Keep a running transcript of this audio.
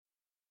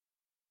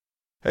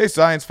Hey,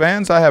 science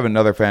fans, I have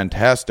another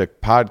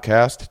fantastic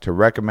podcast to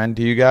recommend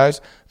to you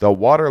guys, the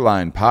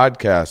Waterline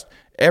Podcast.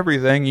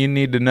 Everything you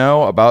need to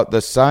know about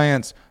the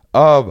science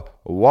of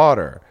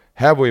water.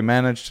 Have we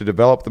managed to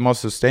develop the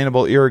most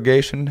sustainable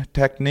irrigation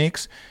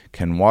techniques?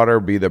 Can water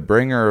be the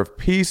bringer of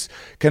peace?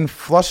 Can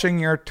flushing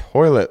your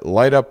toilet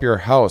light up your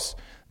house?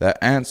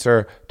 The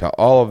answer to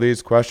all of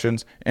these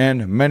questions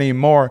and many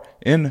more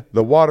in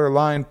the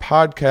Waterline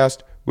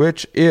Podcast,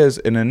 which is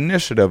an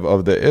initiative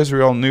of the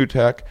Israel New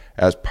Tech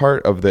as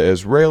part of the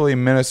Israeli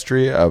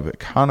Ministry of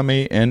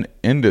Economy and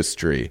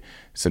Industry.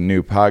 It's a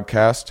new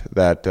podcast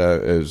that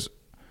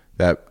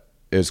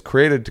is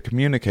created to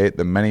communicate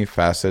the many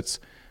facets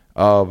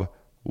of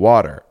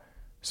water.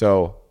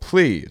 So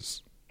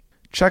please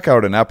check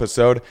out an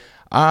episode.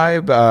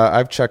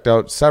 I've checked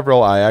out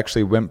several. I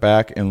actually went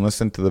back and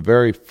listened to the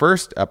very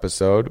first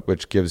episode,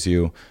 which gives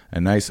you a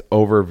nice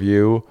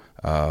overview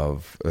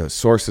of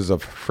sources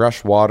of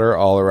fresh water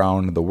all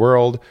around the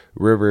world,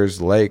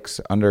 rivers, lakes,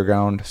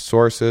 underground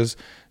sources,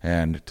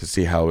 and to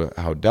see how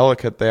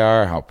delicate they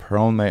are, how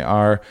prone they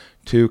are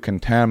to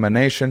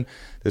contamination.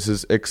 This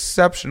is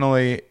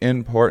exceptionally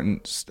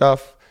important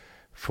stuff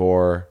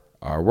for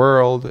our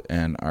world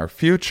and our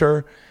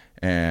future,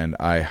 and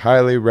I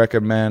highly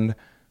recommend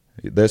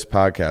this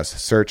podcast.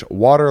 Search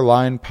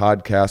Waterline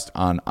Podcast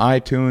on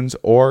iTunes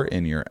or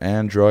in your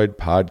Android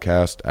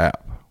podcast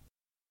app.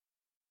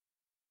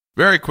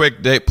 Very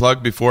quick date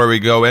plug before we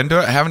go into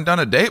it. I haven't done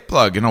a date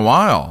plug in a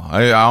while.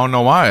 I don't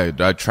know why.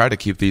 I try to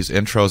keep these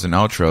intros and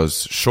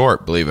outros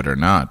short, believe it or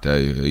not.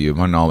 You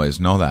wouldn't always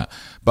know that.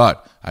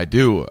 But I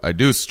do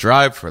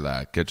strive for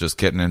that. Just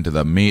getting into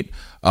the meat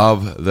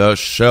of the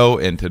show,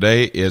 and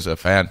today is a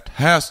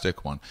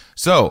fantastic one.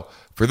 So,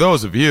 for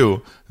those of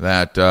you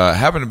that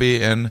happen to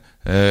be in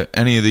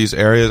any of these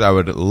areas, I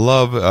would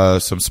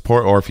love some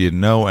support, or if you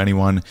know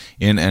anyone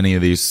in any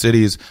of these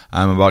cities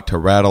I'm about to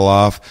rattle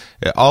off.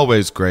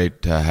 Always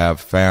great to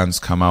have fans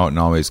come out, and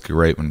always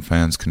great when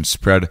fans can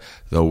spread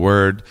the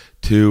word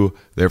to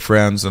their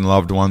friends and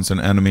loved ones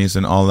and enemies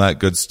and all that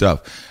good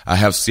stuff. I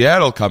have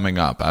Seattle coming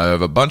up. I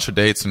have a bunch of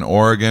dates in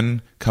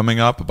Oregon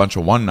coming up, a bunch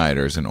of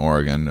one-nighters in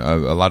Oregon. A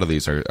lot of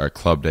these are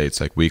club dates,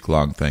 like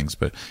week-long things,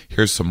 but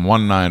here's some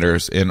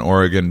one-nighters in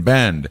Oregon: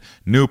 Bend,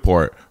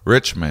 Newport,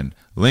 Richmond,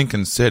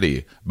 Lincoln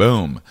City.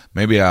 Boom.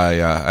 Maybe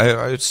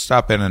I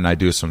stop in and I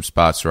do some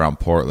spots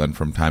around Portland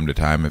from time to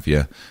time. If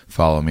you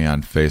follow me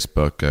on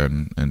Facebook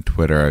and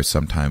Twitter, I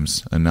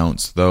sometimes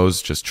announce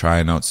those, just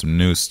trying out some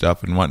new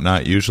stuff and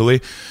whatnot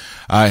usually.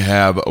 I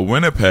have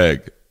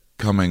Winnipeg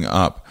coming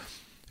up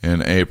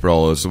in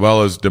April, as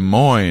well as Des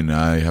Moines.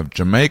 I have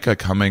Jamaica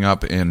coming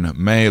up in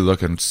May.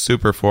 Looking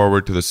super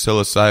forward to the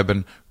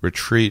psilocybin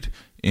retreat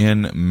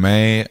in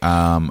May.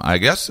 I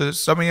guess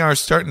some of you are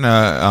starting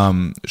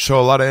to show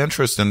a lot of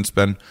interest, and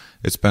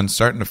it's been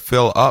starting to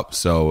fill up.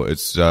 So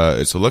it's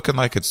looking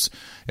like it's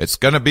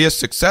going to be a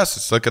success.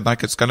 It's looking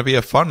like it's going to be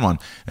a fun one,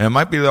 and it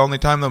might be the only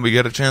time that we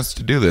get a chance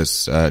to do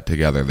this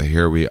together.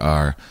 Here we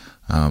are,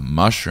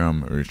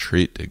 mushroom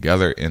retreat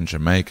together in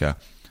Jamaica.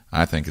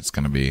 I think it's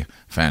going to be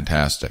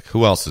fantastic.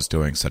 Who else is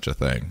doing such a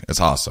thing?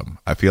 It's awesome.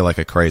 I feel like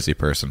a crazy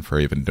person for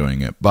even doing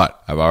it, but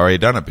I've already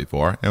done it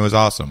before. It was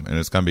awesome, and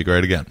it's going to be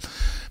great again.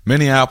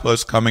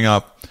 Minneapolis coming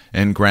up,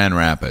 in Grand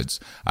Rapids.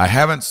 I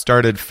haven't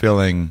started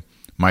filling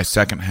my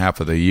second half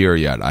of the year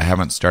yet. I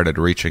haven't started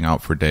reaching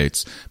out for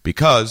dates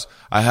because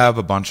I have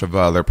a bunch of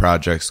other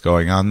projects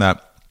going on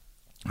that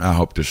I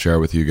hope to share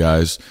with you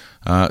guys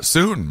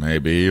soon.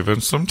 Maybe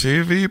even some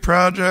TV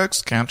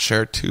projects. Can't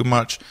share too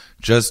much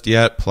just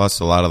yet. Plus,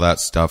 a lot of that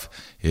stuff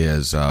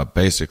is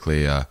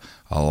basically a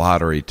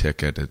lottery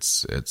ticket.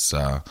 It's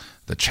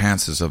the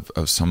chances of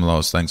some of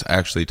those things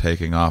actually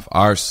taking off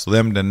are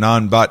slim to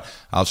none. But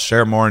I'll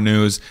share more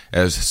news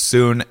as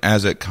soon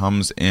as it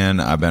comes in.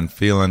 I've been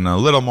feeling a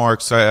little more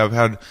excited. I've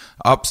had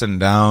ups and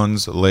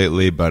downs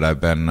lately, but I've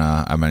been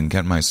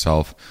getting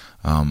myself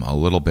a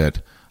little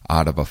bit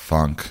out of a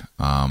funk,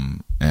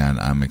 and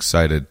I'm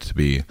excited to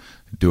be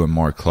doing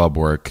more club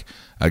work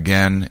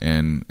again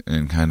and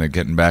kind of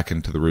getting back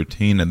into the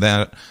routine of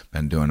that.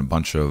 Been doing a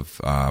bunch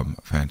of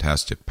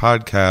fantastic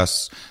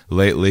podcasts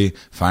lately,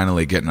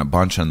 finally getting a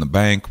bunch in the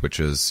bank, which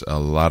is a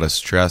lot of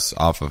stress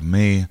off of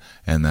me.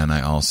 And then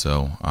I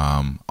also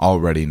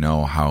already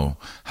know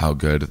how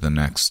good the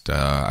next,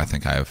 I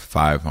think I have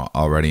 5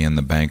 already in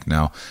the bank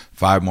now,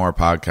 5 more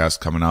podcasts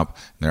coming up.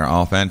 They're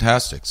all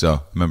fantastic.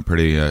 So I've been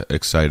pretty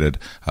excited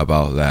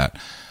about that.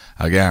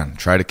 Again,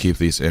 try to keep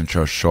these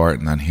intros short,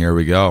 and then here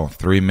we go.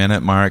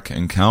 3-minute mark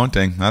and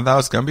counting. I thought it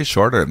was going to be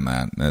shorter than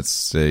that.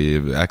 That's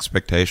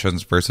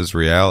expectations versus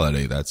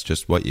reality. That's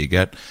just what you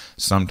get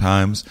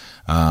sometimes.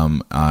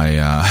 I'm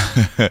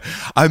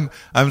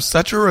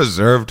such a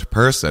reserved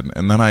person,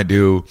 and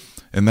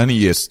then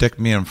you stick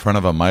me in front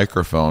of a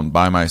microphone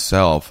by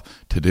myself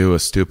to do a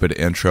stupid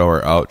intro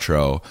or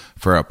outro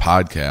for a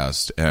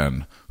podcast,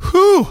 and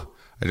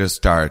I just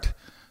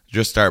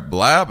start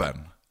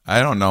blabbing.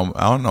 I don't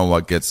know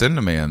what gets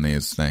into me in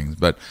these things,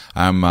 but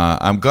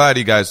I'm glad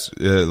you guys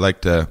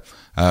like to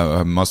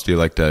most of you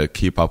like to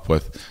keep up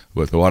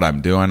with what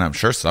I'm doing. I'm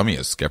sure some of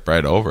you skip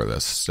right over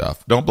this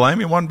stuff. Don't blame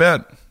me one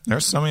bit.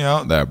 There's some of you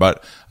out there,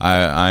 but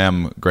I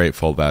am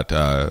grateful that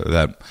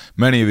that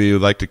many of you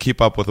like to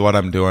keep up with what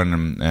I'm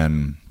doing,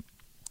 and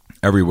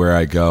everywhere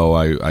I go,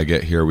 I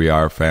get Here We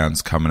Are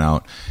fans coming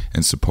out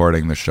and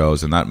supporting the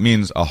shows, and that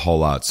means a whole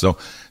lot. So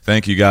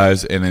thank you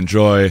guys, and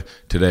enjoy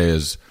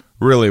today's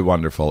really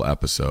wonderful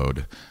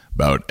episode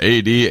about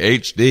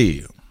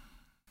ADHD.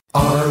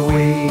 Are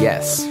we?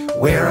 Yes.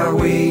 Where are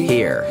we?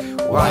 Here.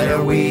 Why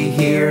are we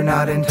here?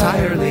 Not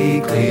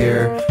entirely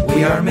clear.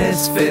 We are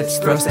misfits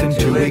thrust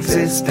into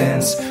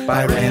existence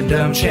by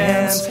random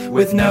chance,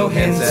 with no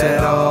hints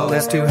at all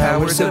as to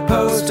how we're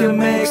supposed to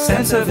make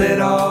sense of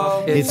it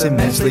all. It's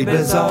immensely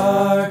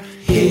bizarre.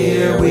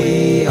 Here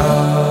we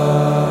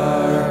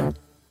are.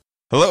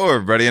 Hello,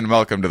 everybody, and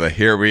welcome to the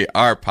Here We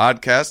Are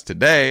podcast.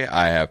 Today,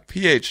 I have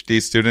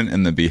PhD student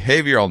in the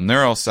Behavioral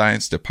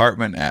Neuroscience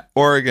Department at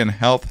Oregon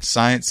Health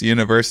Science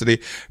University,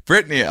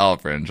 Brittany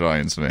Elfrin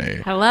joins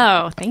me.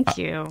 Hello, thank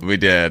you. We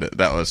did.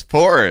 That was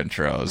 4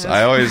 intros.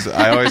 I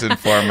always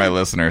inform my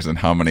listeners in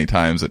how many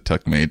times it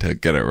took me to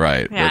get it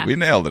right, but we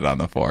nailed it on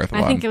the 4th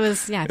one. I think it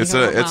was, It's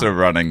a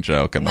running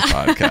joke in the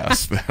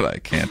podcast that I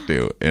can't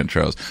do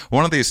intros.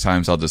 One of these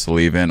times, I'll just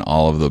leave in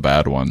all of the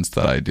bad ones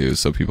that I do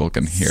so people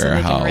can hear so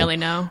they how can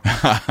really know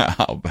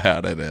how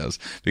bad it is,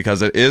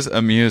 because it is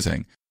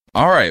amusing.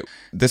 All right,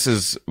 this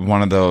is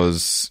one of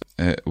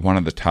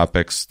the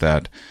topics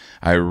that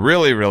I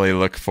really, really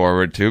look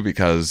forward to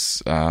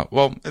because,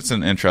 it's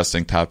an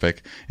interesting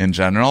topic in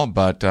general,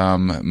 but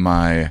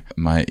my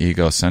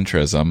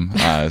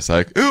egocentrism is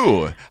like,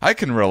 ooh, I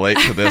can relate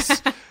to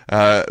this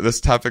this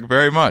topic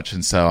very much,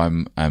 and so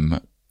I'm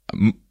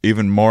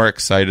even more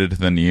excited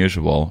than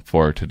usual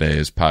for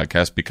today's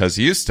podcast because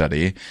you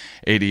study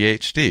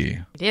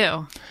ADHD. I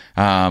do.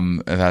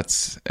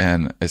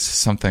 It's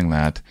something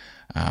that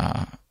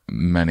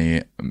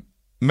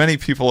many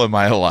people in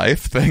my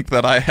life think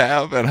that I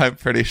have, and I'm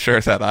pretty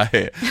sure that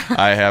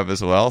I have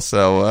as well.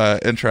 So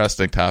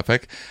interesting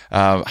topic.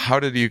 How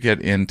did you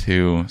get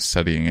into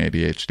studying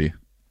ADHD?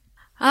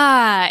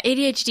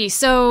 ADHD.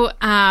 So,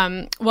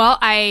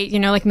 I,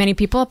 like many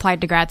people,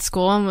 applied to grad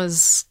school and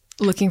was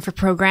looking for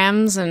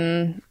programs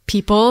and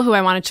people who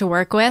I wanted to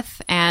work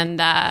with,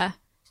 and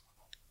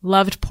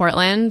loved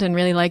Portland and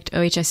really liked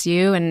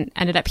OHSU and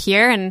ended up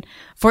here. And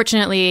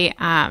fortunately,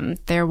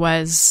 there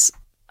was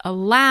a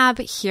lab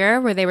here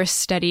where they were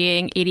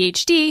studying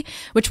ADHD,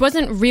 which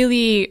wasn't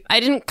really, I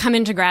didn't come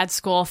into grad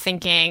school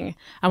thinking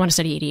I want to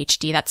study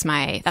ADHD. That's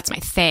my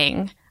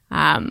thing.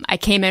 I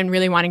came in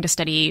really wanting to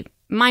study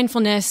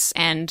mindfulness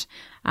and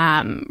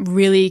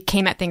really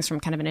came at things from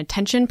kind of an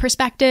attention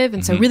perspective.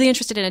 And so really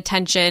interested in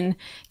attention,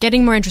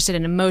 getting more interested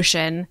in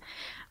emotion.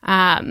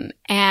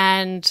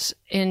 And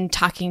in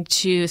talking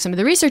to some of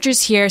the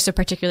researchers here, so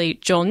particularly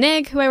Joel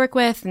Nigg, who I work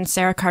with, and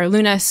Sarah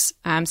Carlunas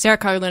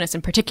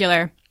in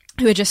particular,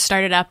 who had just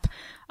started up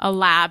a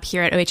lab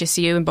here at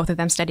OHSU, and both of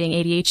them studying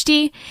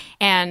ADHD,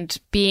 and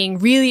being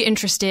really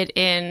interested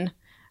in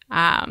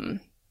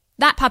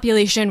that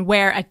population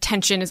where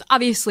attention is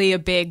obviously a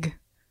big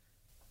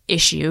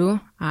issue.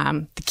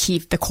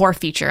 The core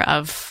feature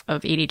of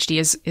ADHD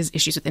is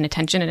issues with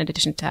inattention in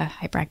addition to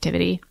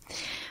hyperactivity.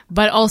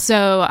 But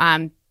also,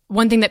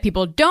 one thing that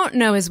people don't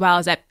know as well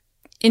is that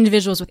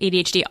individuals with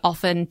ADHD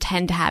often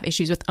tend to have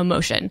issues with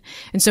emotion.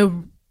 And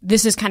so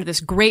this is kind of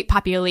this great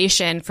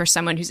population for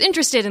someone who's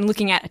interested in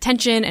looking at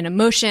attention and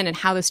emotion and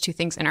how those two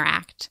things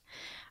interact.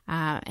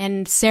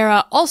 And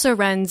Sarah also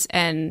runs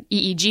an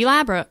EEG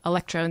lab, or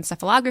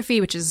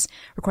electroencephalography, which is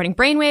recording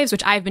brainwaves,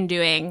 which I've been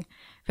doing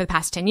for the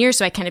past 10 years.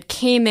 So I kind of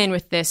came in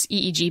with this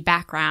EEG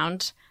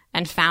background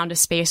and found a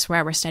space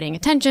where we're studying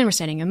attention, we're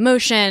studying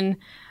emotion,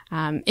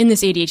 in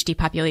this ADHD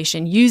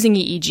population using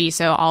EEG.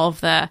 So all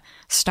of the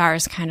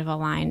stars kind of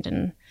aligned,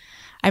 and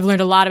I've learned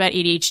a lot about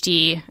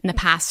ADHD in the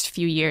past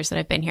few years that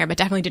I've been here, but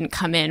definitely didn't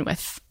come in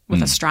with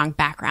a strong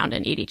background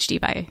in ADHD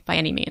by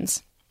any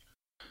means.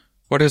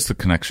 What is the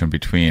connection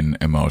between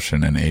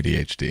emotion and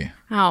ADHD?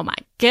 Oh my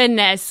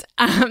goodness.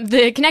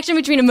 The connection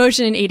between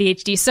emotion and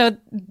ADHD. So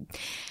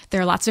there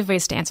are lots of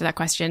ways to answer that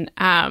question.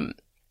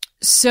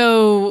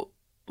 So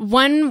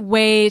one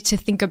way to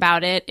think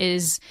about it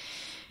is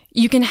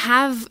you can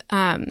have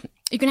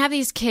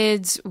these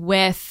kids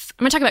with,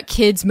 I'm going to talk about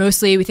kids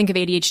mostly. We think of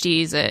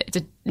ADHD as it's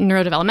a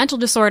neurodevelopmental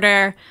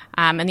disorder,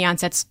 and the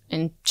onset's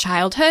in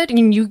childhood.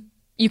 And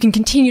you can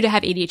continue to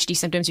have ADHD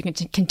symptoms. You can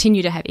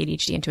continue to have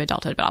ADHD into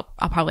adulthood, but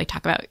I'll probably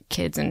talk about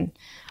kids, and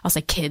I'll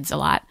say kids a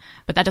lot,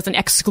 but that doesn't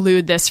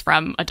exclude this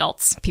from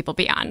adults, people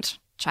beyond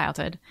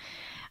childhood.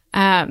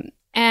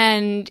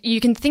 And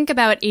you can think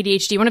about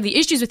ADHD. One of the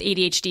issues with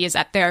ADHD is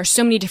that there are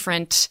so many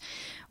different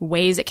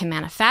ways it can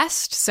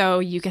manifest. So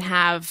you can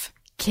have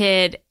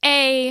kid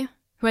A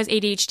who has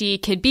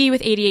ADHD, kid B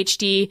with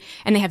ADHD,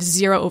 and they have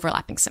zero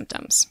overlapping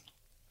symptoms.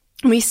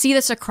 And we see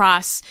this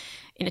across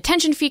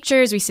inattention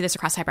features, we see this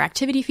across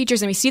hyperactivity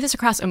features, and we see this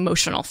across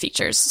emotional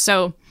features.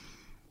 So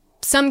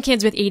some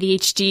kids with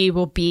ADHD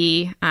will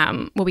be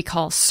what we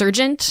call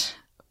surgent,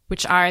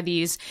 which are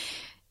these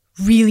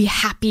really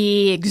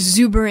happy,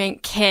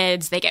 exuberant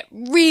kids. They get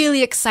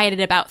really excited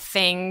about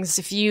things.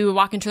 If you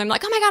walk into them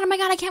like, oh my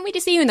God, I can't wait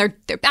to see you. And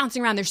they're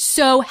bouncing around. They're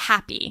so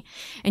happy.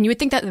 And you would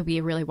think that would be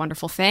a really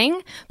wonderful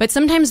thing. But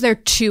sometimes they're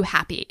too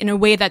happy in a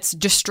way that's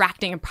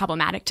distracting and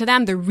problematic to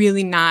them. They're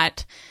really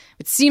not,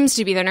 it seems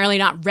to be, they're really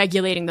not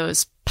regulating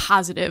those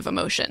positive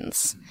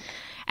emotions.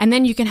 And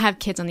then you can have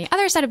kids on the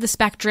other side of the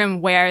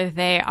spectrum where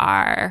they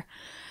are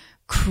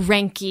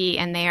cranky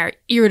and they are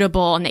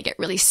irritable and they get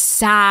really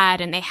sad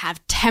and they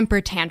have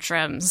temper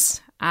tantrums.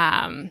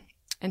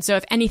 And so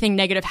if anything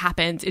negative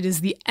happens, it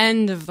is the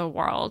end of the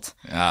world.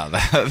 Yeah,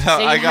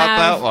 I got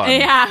that one.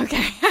 Yeah,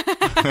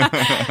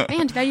 okay.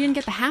 Man, too bad you didn't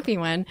get the happy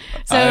one.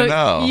 So I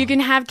know. You can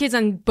have kids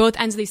on both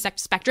ends of these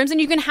spectrums, and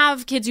you can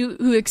have kids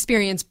who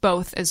experience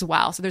both as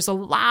well. So there's a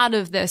lot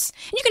of this.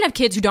 And you can have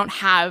kids who don't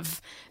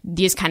have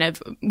these kind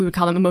of, we would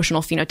call them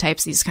emotional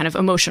phenotypes, these kind of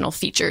emotional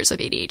features of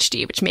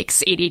ADHD, which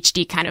makes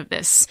ADHD kind of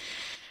this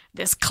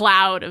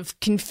cloud of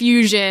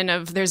confusion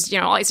of there's,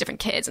 all these different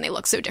kids and they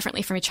look so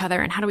differently from each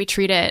other and how do we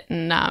treat it?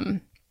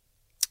 And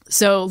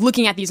so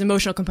looking at these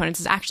emotional components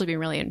has actually been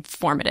really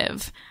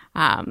informative.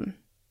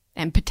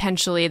 And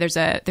potentially there's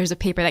a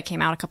paper that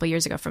came out a couple of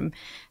years ago from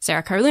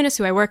Sarah Karolynas,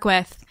 who I work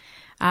with,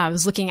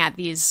 was looking at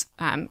these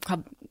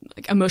called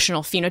like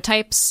emotional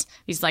phenotypes,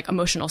 these like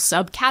emotional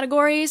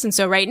subcategories. And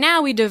so right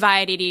now we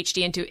divide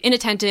ADHD into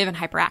inattentive and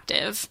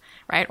hyperactive,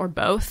 right? Or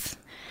both.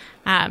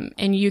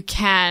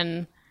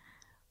 And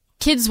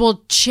kids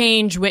will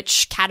change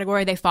which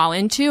category they fall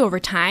into over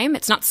time.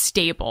 It's not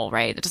stable,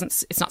 right?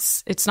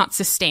 It's not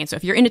sustained. So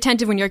if you're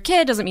inattentive when you're a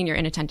kid, doesn't mean you're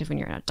inattentive when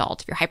you're an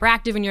adult. If you're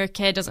hyperactive when you're a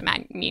kid,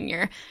 doesn't mean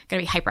you're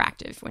going to be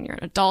hyperactive when you're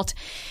an adult.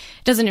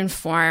 It doesn't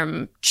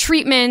inform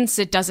treatments.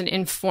 It doesn't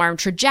inform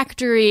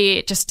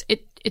trajectory.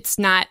 It's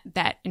not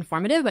that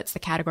informative, but it's the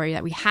category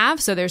that we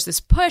have. So there's this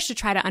push to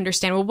try to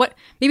understand, well,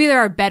 maybe there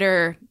are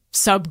better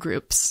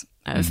subgroups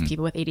of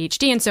people with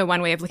ADHD. And so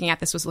one way of looking at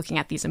this was looking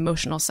at these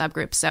emotional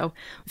subgroups. So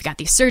we've got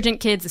these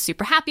surgent kids, the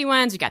super happy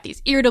ones. We've got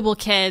these irritable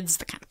kids,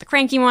 the kind of the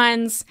cranky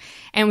ones.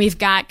 And we've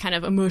got kind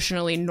of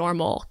emotionally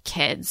normal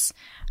kids.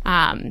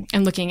 And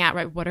looking at,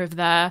 right, what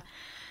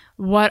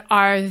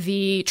are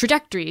the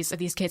trajectories of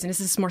these kids? And is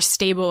this more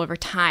stable over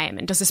time?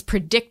 And does this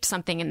predict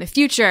something in the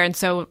future? And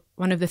so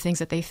one of the things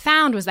that they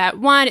found was that,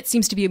 one, it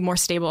seems to be more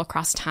stable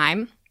across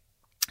time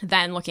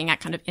than looking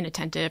at kind of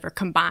inattentive or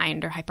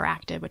combined or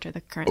hyperactive, which are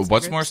the current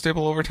What's subgroups. more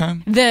stable over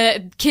time?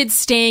 The kids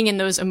staying in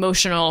those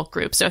emotional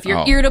groups. So if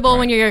you're irritable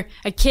when you're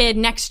a kid,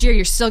 next year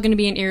you're still going to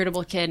be an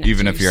irritable kid.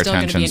 Even if your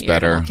attention's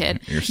better.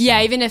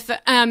 Yeah,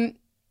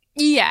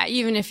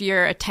 even if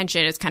your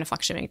attention is kind of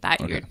fluctuating,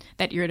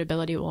 that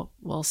irritability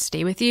will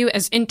stay with you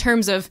in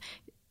terms of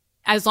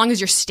as long as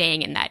you're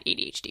staying in that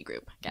ADHD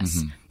group, I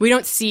guess. We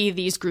don't see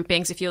these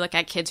groupings. If you look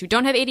at kids who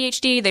don't have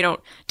ADHD, they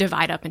don't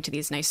divide up into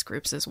these nice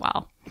groups as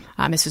well.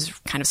 This is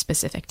kind of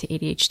specific to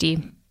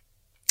ADHD.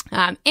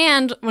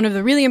 And one of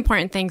the really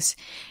important things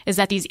is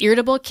that these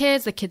irritable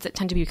kids, the kids that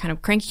tend to be kind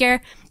of crankier,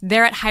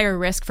 they're at higher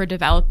risk for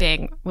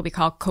developing what we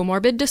call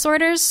comorbid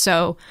disorders.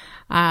 So,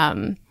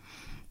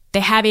 they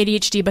have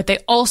ADHD, but they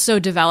also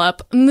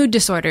develop mood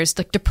disorders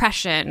like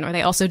depression, or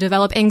they also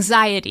develop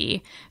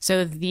anxiety.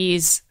 So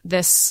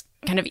this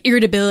kind of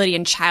irritability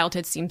in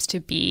childhood seems to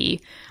be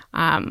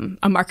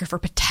a marker for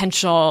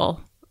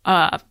potential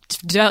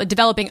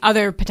developing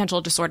other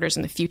potential disorders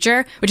in the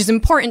future, which is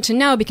important to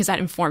know because that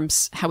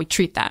informs how we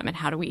treat them and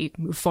how do we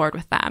move forward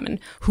with them and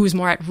who's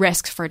more at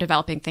risk for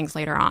developing things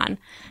later on.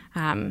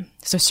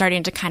 So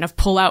starting to kind of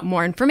pull out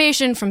more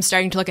information from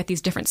starting to look at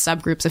these different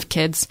subgroups of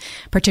kids,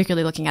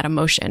 particularly looking at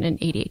emotion and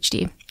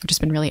ADHD, which has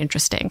been really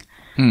interesting.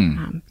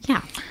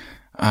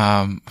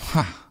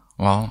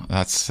 Well,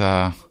 that's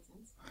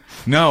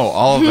no,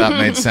 all of that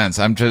made sense.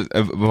 I'm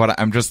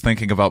just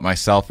thinking about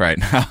myself right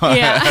now,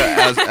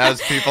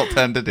 as people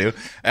tend to do,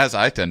 as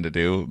I tend to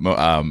do,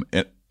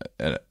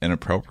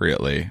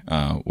 inappropriately,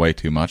 way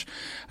too much.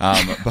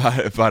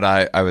 But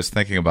I was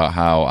thinking about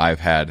how I've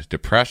had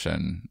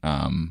depression,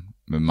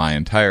 my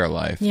entire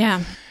life.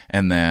 Yeah.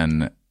 And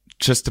then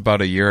just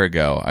about a year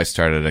ago, I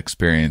started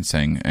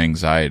experiencing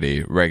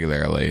anxiety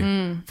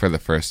regularly for the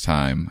first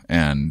time.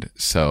 And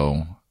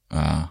so,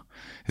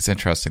 it's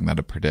interesting that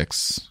it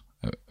predicts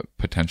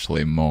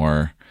potentially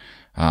more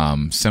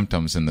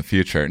symptoms in the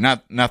future.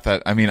 Not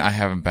that, I mean, I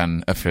haven't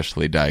been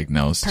officially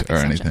diagnosed or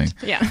anything.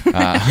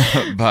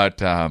 Yeah. But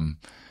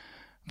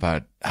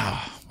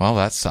well,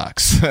 that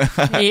sucks.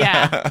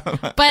 Yeah.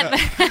 But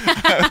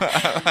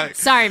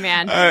sorry,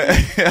 man.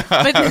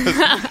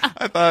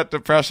 I thought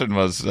depression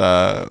was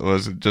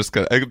just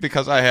good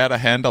because I had a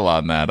handle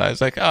on that. I was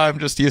like, I'm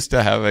just used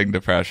to having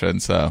depression,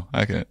 so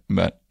I can.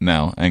 But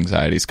now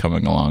anxiety's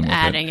coming along with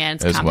adding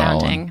it in, as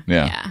compounding. Well.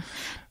 And, yeah.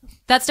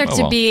 that starts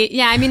to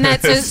be, I mean,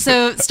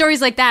 so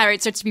stories like that, right,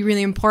 it starts to be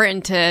really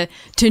important to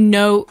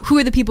know who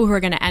are the people who are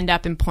going to end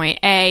up in point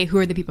A, who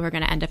are the people who are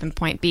going to end up in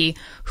point B,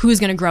 who's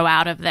going to grow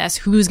out of this,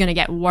 who's going to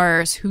get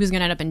worse, who's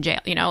going to end up in jail,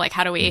 like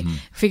how do we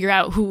figure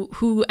out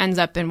who ends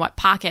up in what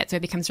pocket? So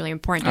it becomes really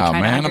important to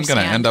try to understand. I'm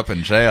going to end up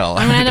in jail.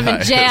 I'm going to end up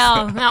in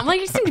jail. Well,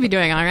 you seem to be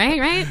doing all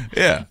right?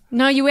 Yeah.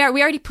 No, we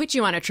already put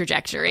you on a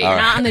trajectory. You're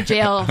not on the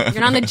jail.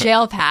 You're not on the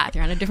jail path.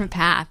 You're on a different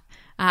path.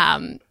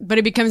 But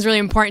it becomes really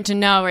important to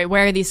know, right,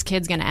 where are these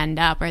kids going to end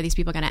up? Where are these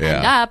people going to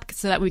end up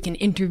so that we can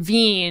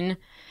intervene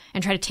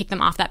and try to take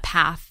them off that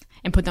path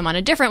and put them on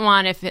a different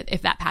one if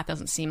that path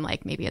doesn't seem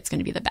like maybe it's going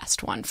to be the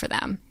best one for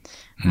them.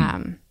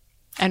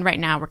 And right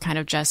now we're kind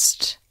of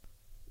just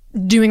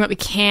doing what we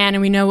can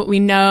and we know what we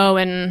know,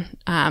 and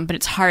but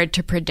it's hard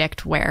to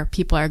predict where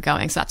people are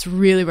going. So that's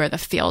really where the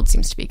field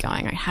seems to be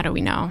going. Right? How do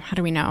we know? How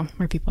do we know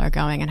where people are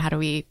going, and how do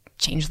we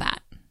change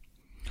that?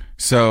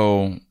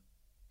 So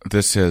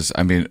this is,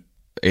 I mean,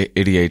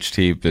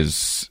 ADHD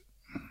is,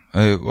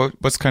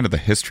 what's kind of the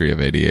history of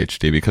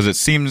ADHD? Because it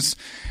seems,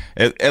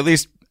 at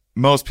least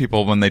most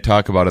people, when they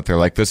talk about it, they're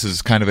like, this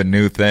is kind of a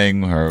new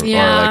thing, or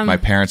like my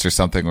parents or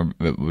something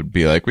would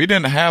be like, we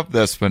didn't have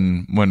this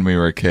when we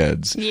were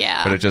kids.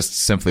 Yeah. But it just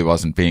simply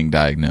wasn't being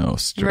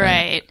diagnosed.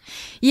 Right.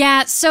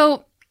 Yeah.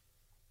 So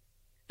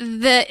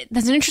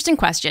that's an interesting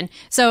question.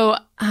 So,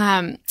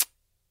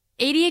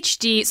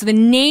 ADHD, so the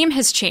name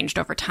has changed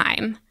over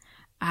time.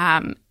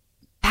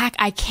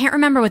 I can't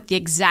remember what the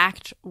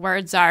exact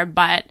words are,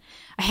 but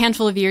a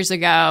handful of years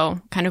ago,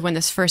 kind of when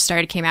this first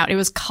came out, it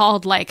was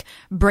called like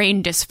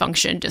brain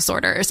dysfunction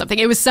disorder or something.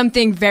 It was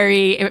something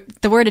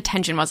the word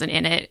attention wasn't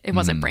in it. It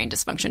wasn't brain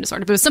dysfunction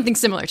disorder, but it was something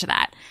similar to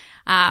that.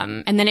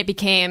 And then it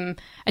became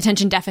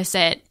attention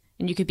deficit,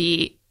 and you could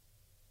be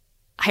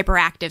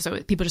hyperactive.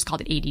 So people just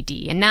called it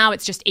ADD. And now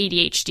it's just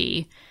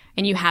ADHD.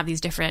 And you have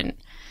these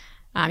different,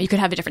 you could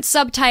have a different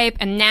subtype.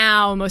 And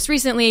now, most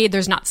recently,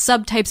 there's not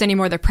subtypes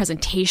anymore. They're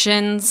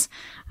presentations,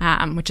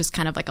 which is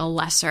kind of like a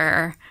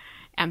lesser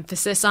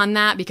emphasis on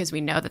that, because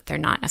we know that they're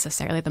not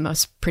necessarily the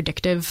most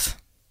predictive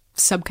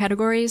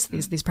subcategories,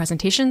 these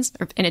presentations,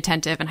 or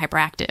inattentive and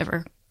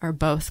hyperactive, or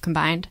both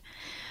combined.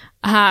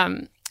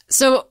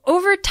 So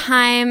over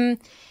time,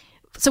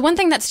 so one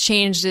thing that's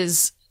changed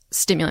is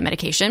stimulant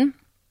medication.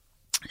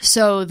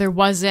 So there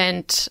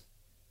wasn't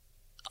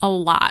a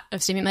lot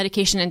of stimulant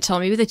medication until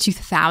maybe the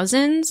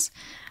 2000s.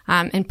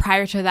 And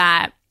prior to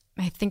that,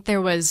 I think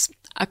there was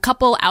a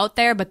couple out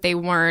there, but they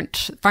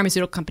weren't,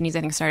 pharmaceutical companies,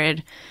 I think,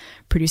 started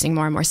producing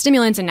more and more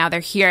stimulants, and now they're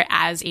here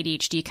as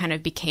ADHD kind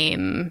of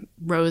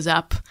rose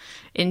up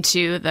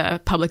into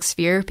the public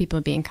sphere, people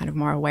being kind of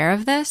more aware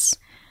of this.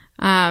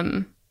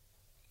 And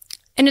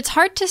it's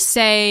hard to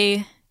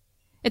say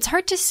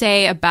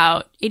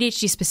about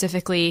ADHD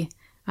specifically,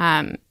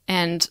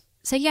 and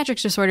psychiatric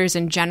disorders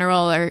in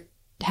general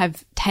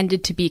have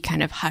tended to be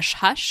kind of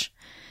hush-hush.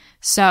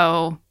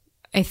 So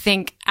I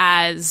think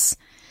as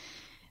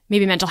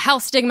maybe mental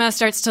health stigma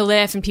starts to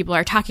lift and people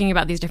are talking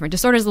about these different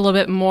disorders a little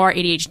bit more,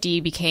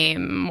 ADHD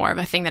became more of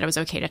a thing that it was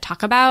okay to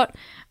talk about.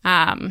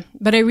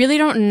 But I really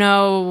don't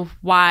know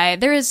why.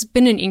 There has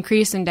been an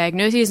increase in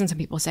diagnoses, and some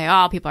people say,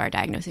 oh, people are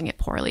diagnosing it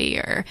poorly,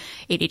 or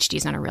ADHD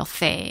is not a real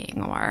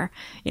thing, or,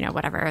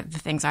 whatever the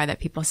things are that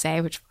people say,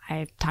 which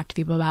I talk to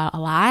people about a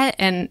lot.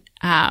 And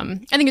I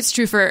think it's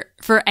true for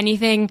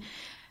anything.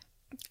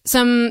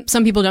 Some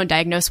people don't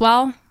diagnose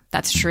well.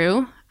 That's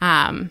true.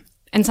 And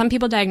some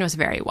people diagnose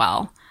very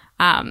well.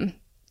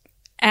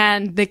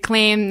 And the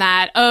claim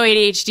that,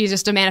 ADHD is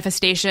just a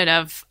manifestation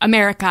of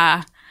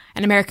America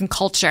and American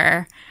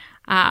culture.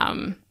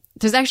 There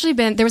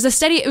was a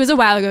study, it was a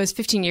while ago, it was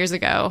 15 years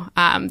ago,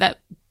 that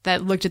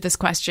looked at this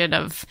question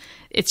of,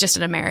 it's just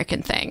an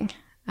American thing,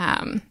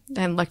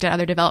 and looked at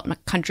other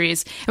developed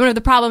countries. And one of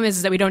the problem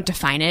is that we don't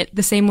define it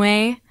the same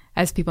way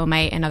as people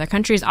might in other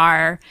countries.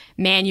 Our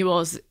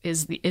manuals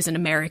is an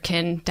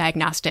American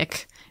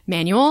diagnostic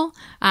manual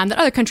that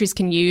other countries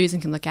can use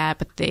and can look at,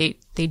 but they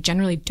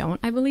generally don't,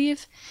 I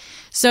believe.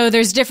 So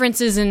there's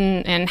differences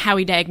in how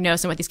we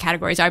diagnose and what these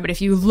categories are. But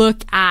if you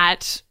look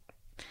at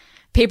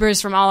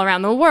papers from all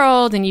around the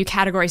world and you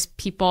categorize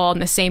people in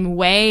the same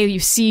way, you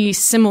see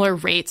similar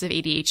rates of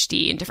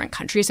ADHD in different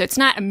countries. So it's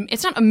not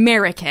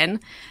American.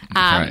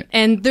 Right.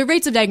 And the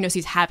rates of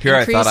diagnoses have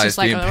increased. Here I thought I was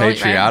being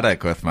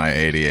patriotic with my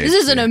ADHD. This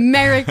is an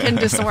American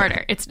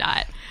disorder. It's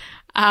not.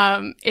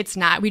 It's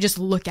not. We just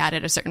look at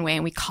it a certain way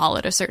and we call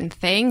it a certain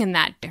thing, and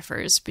that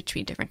differs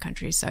between different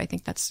countries. So I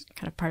think that's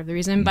kind of part of the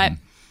reason. But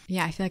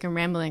yeah, I feel like I'm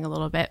rambling a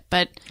little bit,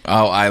 but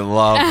I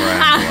love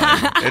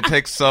rambling. It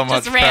takes so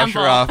much pressure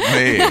off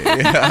me.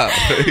 Yeah,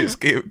 please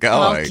keep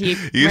going.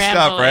 You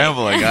stop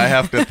rambling. I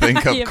have to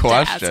think of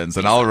questions,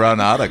 and I'll run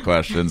out of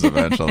questions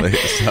eventually.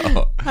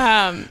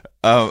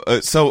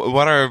 So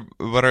what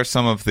are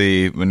some of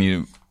the, when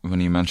you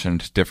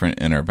mentioned different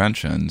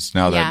interventions,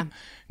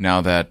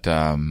 now that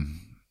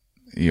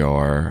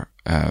you're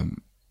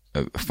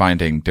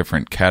finding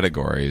different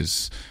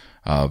categories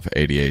of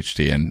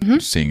ADHD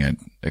and seeing it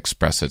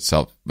express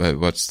itself.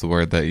 What's the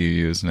word that you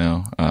use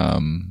now?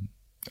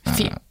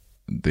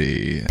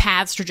 the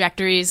paths,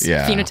 trajectories,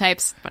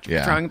 phenotypes,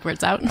 throwing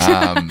words out.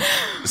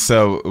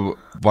 So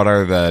what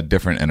are the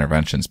different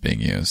interventions being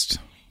used?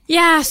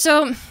 Yeah,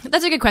 so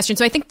that's a good question.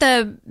 So I think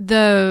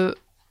the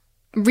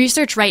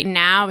research right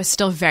now is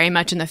still very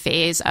much in the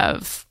phase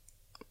of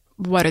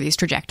what are these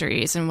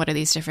trajectories and what do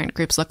these different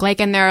groups look like.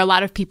 And there are a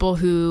lot of people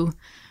who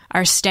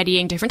are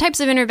studying different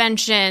types of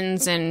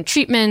interventions and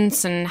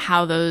treatments and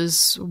how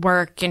those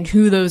work and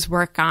who those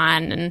work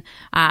on.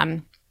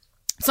 And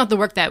it's not the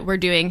work that we're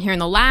doing here in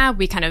the lab.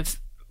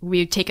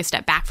 We take a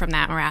step back from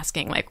that and we're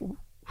asking, like,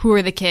 who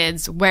are the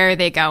kids? Where are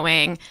they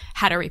going?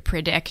 How do we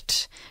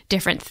predict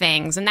different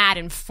things? And that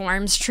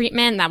informs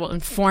treatment. That will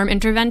inform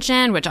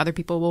intervention, which other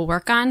people will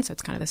work on. So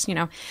it's kind of this,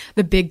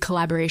 the big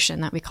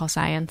collaboration that we call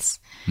science.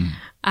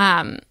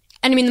 And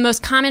I mean, the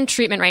most common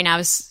treatment right now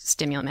is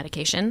stimulant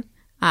medication,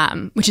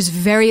 which is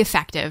very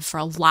effective for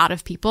a lot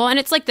of people. And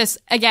it's like this,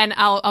 again,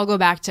 I'll go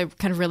back to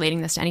kind of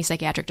relating this to any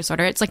psychiatric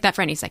disorder. It's like that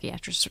for any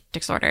psychiatric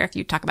disorder. If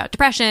you talk about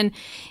depression,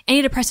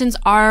 antidepressants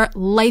are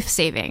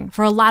life-saving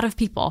for a lot of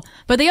people,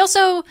 but they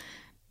also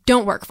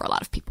don't work for a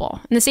lot of people.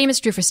 And the same is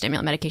true for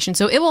stimulant medication.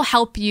 So it will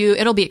help you.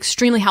 It'll be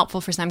extremely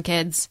helpful for some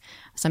kids,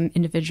 some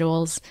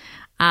individuals.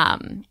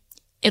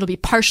 It'll be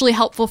partially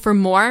helpful for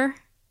more.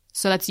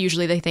 So that's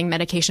usually the thing.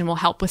 Medication will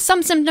help with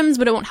some symptoms,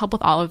 but it won't help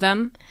with all of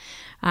them.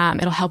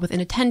 It'll help with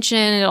inattention.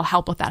 It'll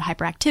help with that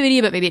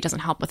hyperactivity, but maybe it doesn't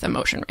help with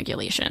emotion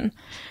regulation.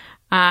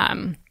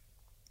 And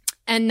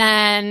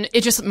then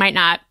it just might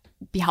not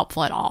be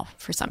helpful at all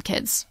for some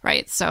kids,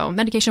 right? So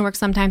medication works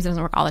sometimes, it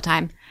doesn't work all the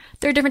time.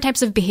 There are different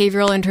types of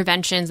behavioral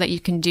interventions that you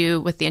can do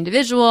with the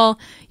individual.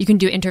 You can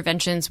do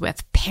interventions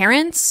with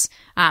parents.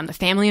 The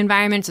family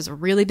environment is a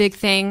really big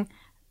thing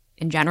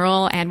in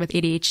general, and with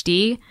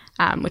ADHD,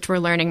 which we're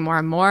learning more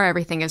and more.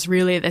 Everything is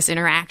really this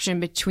interaction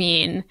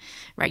between,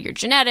 right, your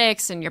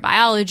genetics and your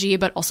biology,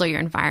 but also your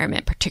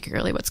environment,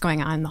 particularly what's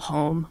going on in the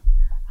home.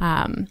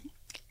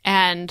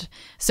 And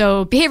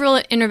so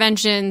behavioral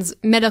interventions,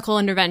 medical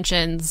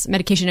interventions,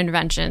 medication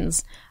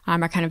interventions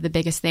are kind of the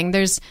biggest thing.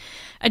 There's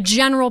a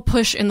general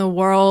push in the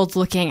world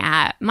looking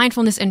at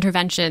mindfulness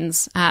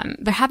interventions.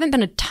 There haven't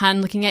been a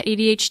ton looking at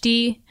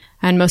ADHD,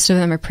 and most of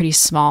them are pretty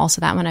small.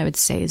 So that one I would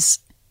say is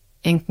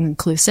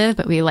inconclusive,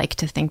 but we like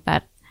to think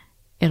that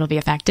it'll be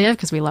effective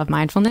because we love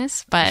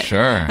mindfulness. But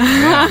sure,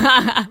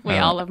 yeah. we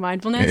all love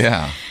mindfulness.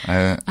 Yeah,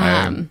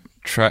 I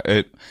try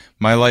it.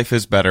 My life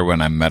is better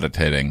when I'm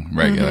meditating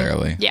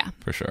regularly. Yeah,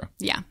 for sure.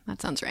 Yeah,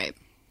 that sounds right.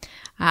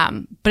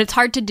 But it's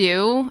hard to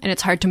do, and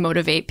it's hard to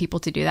motivate people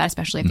to do that,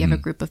 especially if you have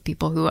a group of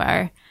people who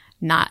are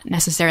not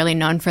necessarily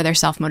known for their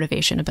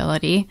self-motivation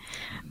ability,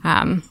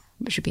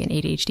 which would be an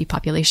ADHD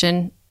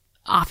population,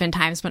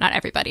 oftentimes, but not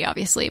everybody,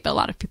 obviously, but a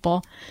lot of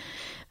people.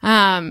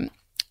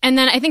 And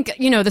then I think,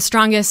 the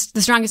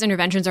strongest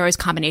interventions are always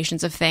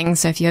combinations of things.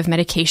 So if you have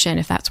medication,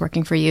 if that's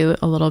working for you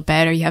a little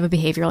bit, or you have a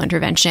behavioral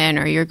intervention,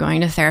 or you're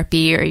going to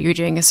therapy, or you're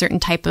doing a certain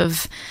type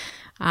of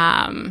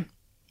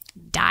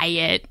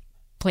diet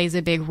plays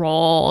a big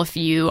role. If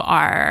you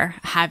are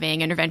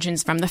having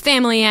interventions from the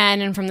family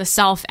end and from the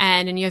self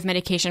end, and you have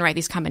medication, right?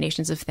 These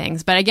combinations of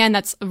things. But again,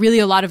 that's really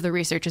a lot of the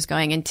research is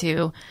going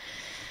into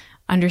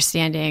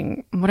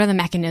understanding what are the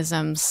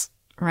mechanisms,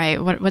 right?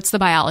 What's the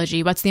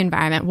biology? What's the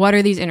environment? What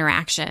are these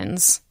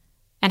interactions?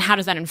 And how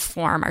does that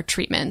inform our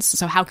treatments?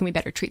 So how can we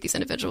better treat these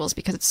individuals?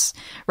 Because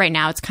right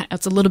now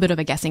it's a little bit of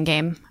a guessing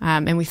game,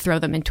 and we throw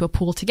them into a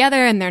pool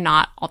together, and they're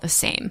not all the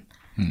same.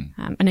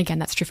 And again,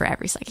 that's true for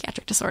every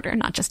psychiatric disorder,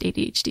 not just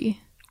ADHD.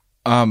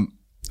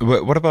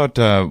 What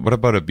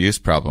about abuse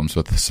problems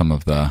with some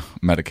of the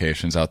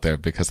medications out there?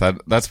 Because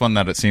that's one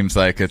that it seems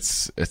like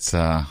it's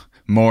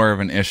more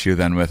of an issue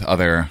than with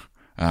other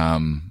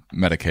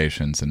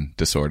medications and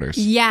disorders.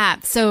 Yeah.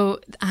 So,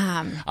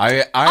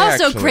 I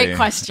also actually, great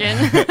question.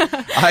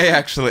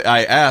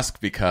 I ask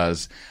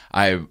because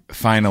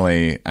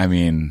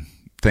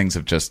things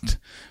have just,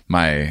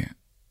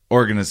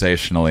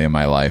 organizationally in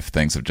my life,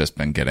 things have just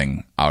been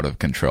getting out of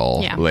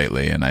control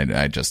lately, and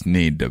I just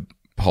need to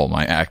pull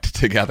my act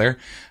together,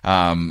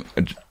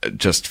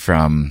 just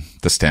from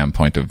the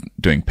standpoint of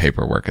doing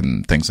paperwork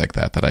and things like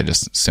that I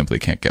just simply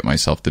can't get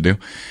myself to do.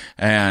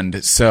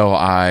 And so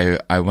I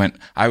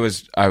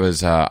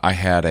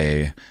had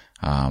a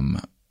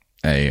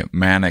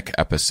manic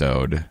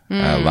episode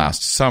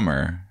last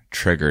summer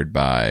triggered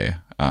by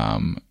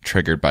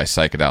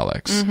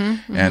psychedelics.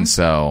 And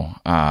so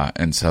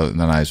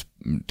then I was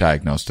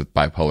diagnosed with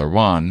bipolar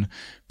 1,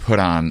 put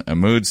on a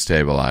mood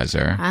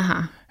stabilizer,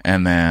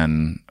 and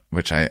then,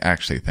 which I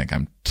actually think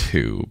I'm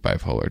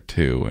bipolar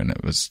 2, and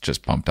it was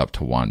just bumped up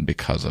to 1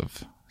 because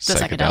of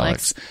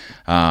psychedelics.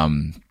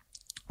 And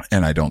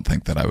I don't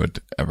think that I would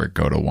ever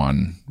go to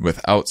 1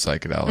 without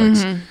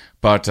psychedelics.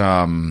 But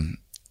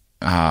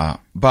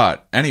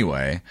But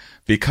anyway,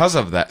 because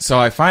of that, so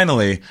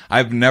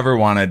I've never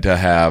wanted to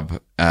have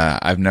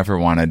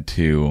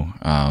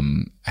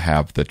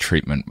have the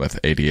treatment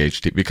with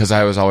ADHD, because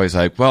I was always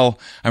like, well,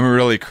 I'm a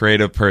really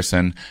creative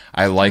person.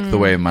 I like the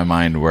way my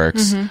mind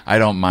works. I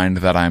don't mind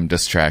that I'm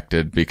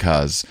distracted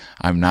because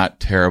I'm not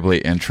terribly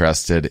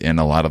interested in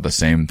a lot of the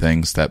same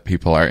things that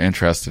people are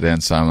interested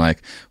in. So I'm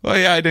like, well,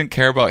 yeah, I didn't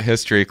care about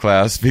history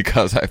class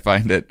because I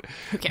find it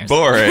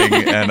boring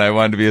and I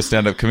wanted to be a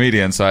stand-up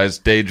comedian. So I was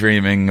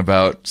daydreaming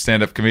about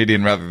stand-up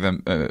comedian rather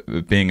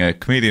than being a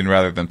comedian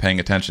rather than paying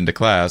attention to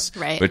class,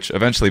 which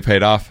eventually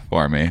paid off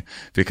for me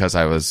because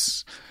I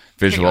was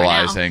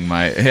visualizing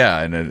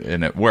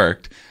and it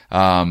worked.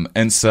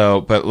 And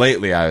so, but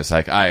lately I was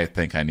like, I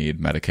think I need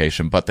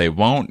medication, but they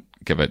won't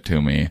give it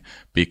to me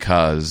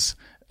because,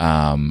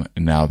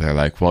 now they're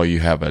like, well, you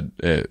have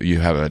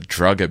a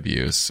drug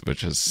abuse,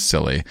 which is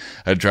silly,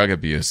 a drug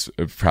abuse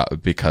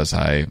because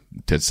I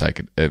did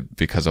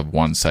because of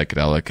one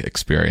psychedelic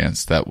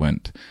experience that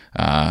went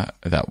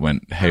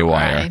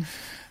haywire.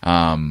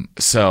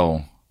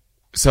 So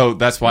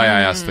that's why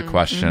I asked the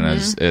question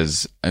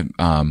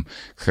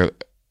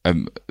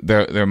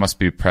there must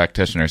be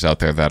practitioners out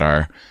there that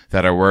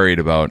are worried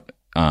about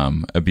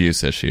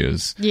abuse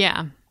issues.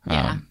 Yeah.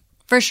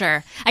 For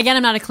sure. Again,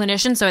 I'm not a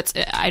clinician, so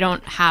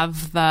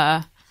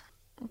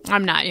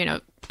I'm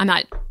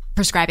not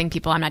prescribing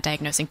people, I'm not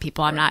diagnosing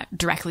people, I'm not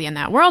directly in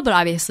that world, but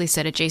obviously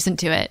sit adjacent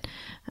to it.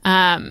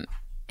 And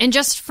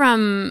just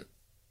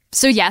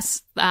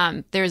yes,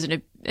 there's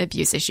an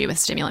abuse issue with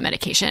stimulant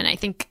medication. I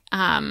think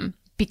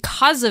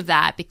because of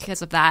that,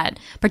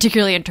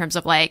 particularly in terms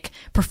of like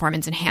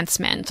performance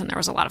enhancement, and there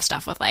was a lot of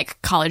stuff with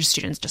like college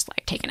students just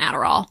like taking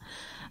Adderall.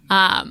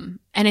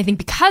 And I think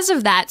because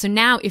of that, so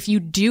now if you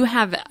do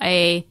have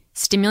a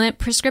stimulant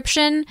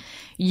prescription,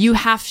 you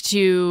have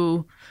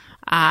to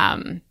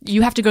go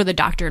to the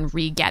doctor and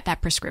re-get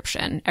that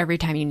prescription every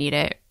time you need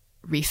it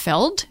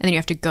refilled. And then you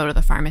have to go to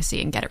the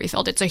pharmacy and get it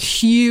refilled. It's a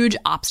huge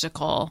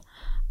obstacle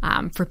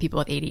for people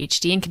with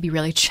ADHD, and can be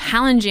really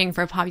challenging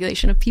for a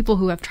population of people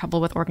who have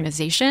trouble with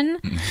organization.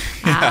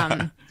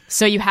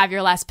 So you have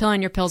your last pill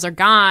and your pills are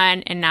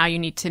gone, and now you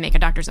need to make a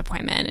doctor's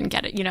appointment and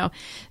get it, and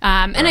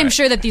I'm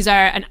sure that these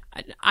are, and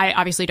I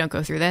obviously don't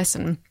go through this,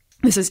 and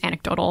this is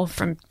anecdotal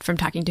from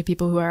talking to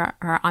people who are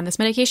on this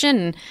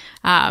medication.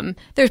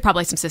 There's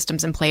probably some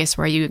systems in place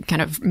where you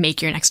kind of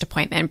make your next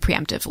appointment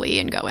preemptively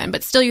and go in,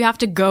 but still you have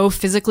to go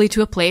physically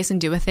to a place and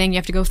do a thing. You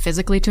have to go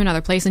physically to another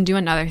place and do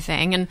another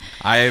thing. And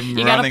I'm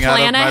running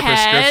out of my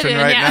prescription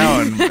right now,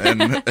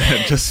 and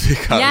just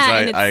because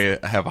I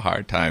have a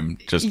hard time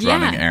just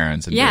running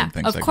errands and doing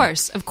things like that.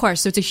 Of course.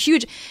 So it's a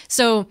huge,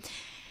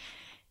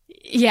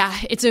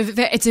 it's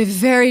a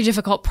very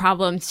difficult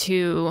problem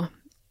to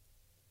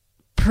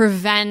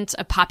prevent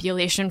a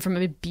population from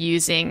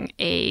abusing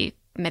a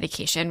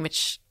medication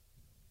which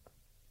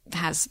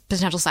has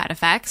potential side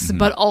effects,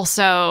 but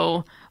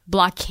also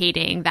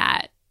blockading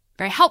that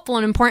very helpful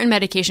and important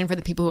medication for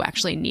the people who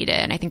actually need it.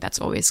 And I think that's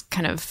always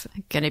kind of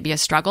going to be a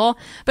struggle.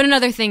 But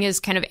another thing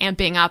is kind of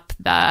amping up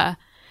the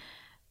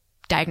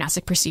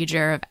diagnostic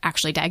procedure of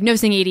actually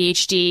diagnosing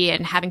ADHD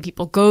and having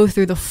people go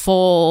through the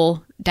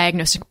full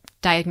diagnostic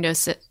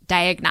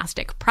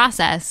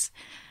process.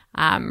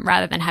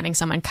 Rather than having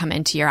someone come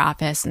into your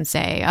office and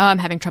say, oh, I'm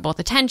having trouble with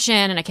attention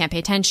and I can't pay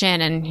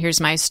attention and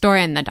here's my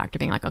story, and the doctor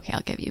being like, okay,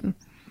 I'll give you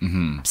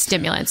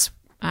stimulants.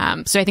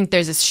 So I think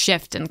there's this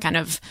shift in kind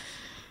of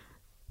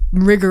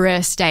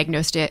rigorous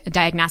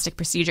diagnostic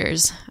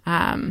procedures,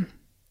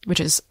 which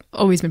has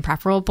always been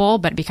preferable,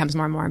 but it becomes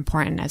more and more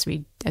important as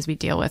we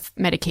deal with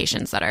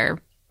medications that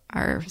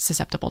are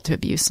susceptible to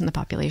abuse in the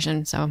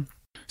population. So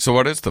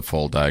what is the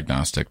full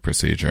diagnostic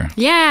procedure?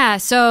 Yeah.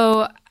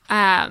 So,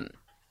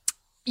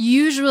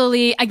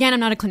 usually, again, I'm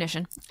not a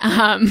clinician,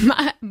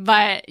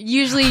 but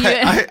usually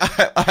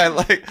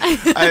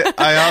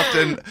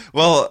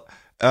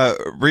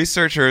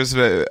researchers,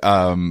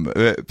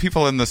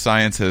 people in the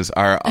sciences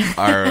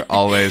are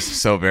always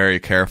so very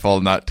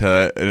careful not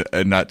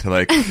to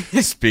like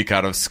speak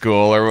out of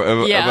school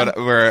or but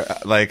we're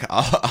like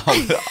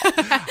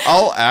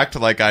I'll act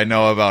like I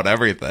know about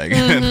everything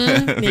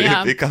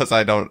because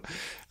I don't.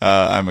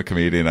 I'm a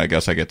comedian. I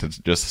guess I get to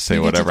just say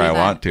whatever I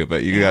want to,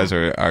 but you guys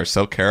are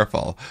so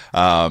careful.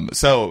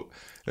 So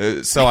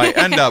I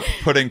end up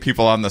putting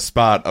people on the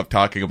spot of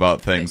talking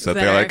about things that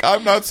they're like,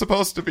 I'm not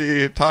supposed to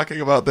be talking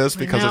about this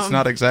because it's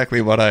not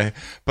exactly what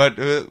but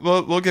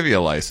we'll give you a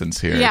license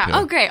here. Yeah.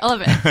 Oh, great. I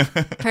love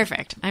it.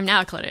 Perfect. I'm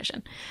now a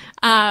clinician.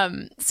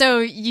 So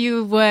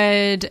you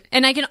would,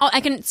 and I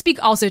can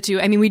speak also to,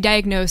 I mean, we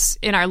diagnose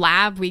in our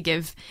lab,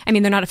 they're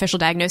not official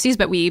diagnoses,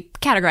 but we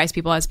categorize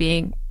people as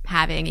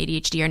having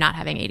ADHD or not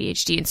having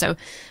ADHD. And so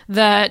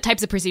the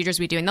types of procedures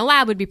we do in the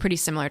lab would be pretty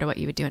similar to what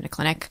you would do in a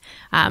clinic.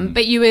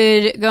 But you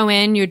would go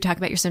in, you would talk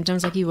about your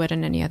symptoms like you would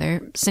in any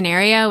other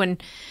scenario.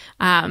 And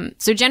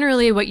so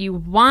generally what you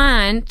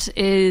want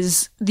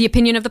is the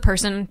opinion of the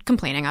person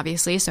complaining,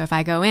 obviously. So if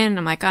I go in,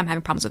 I'm like, oh, I'm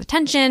having problems with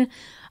attention.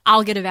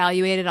 I'll get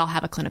evaluated. I'll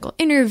have a clinical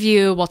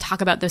interview. We'll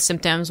talk about those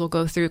symptoms. We'll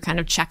go through kind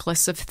of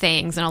checklists of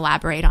things and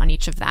elaborate on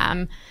each of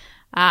them.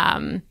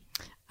 And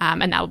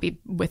that will be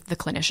with the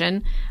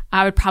clinician.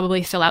 I would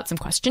probably fill out some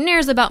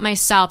questionnaires about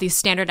myself, these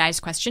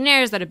standardized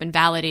questionnaires that have been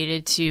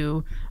validated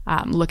to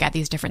look at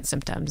these different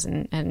symptoms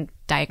and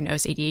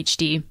diagnose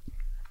ADHD.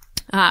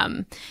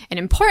 And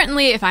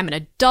importantly, if I'm an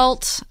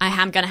adult, I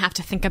am going to have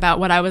to think about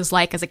what I was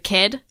like as a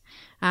kid.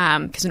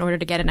 Because in order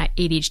to get an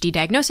ADHD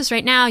diagnosis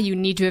right now, you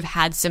need to have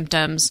had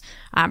symptoms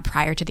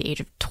prior to the age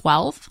of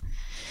 12.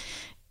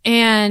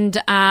 And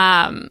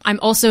I'm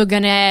also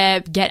going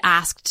to get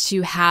asked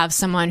to have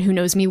someone who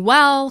knows me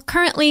well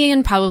currently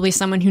and probably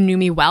someone who knew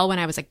me well when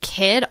I was a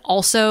kid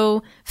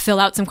also fill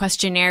out some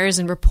questionnaires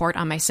and report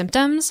on my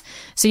symptoms.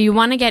 So you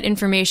want to get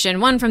information,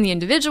 one, from the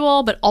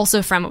individual, but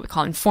also from what we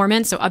call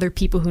informants, so other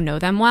people who know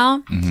them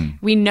well.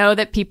 We know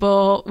that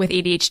people with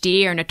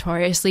ADHD are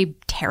notoriously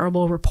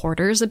terrible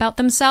reporters about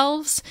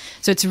themselves.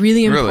 So it's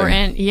really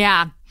important.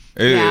 Yeah.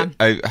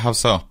 How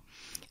so?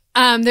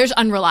 There's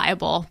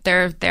unreliable.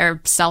 Their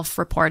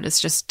self-report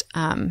is just,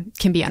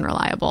 can be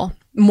unreliable.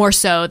 More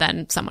so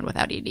than someone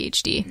without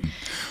ADHD.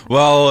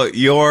 Well,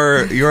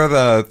 you're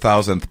the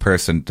 1,000th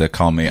person to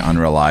call me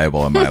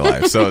unreliable in my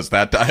life. So is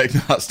that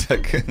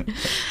diagnostic?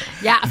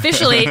 Yeah,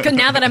 officially, 'cause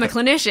now that I'm a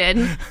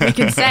clinician, we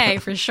can say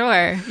for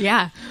sure.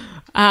 Yeah.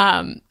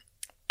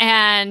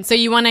 And so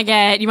you want to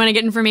get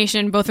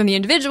information both from the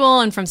individual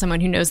and from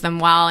someone who knows them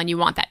well, and you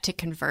want that to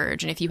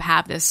converge. And if you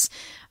have this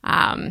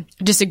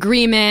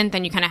disagreement,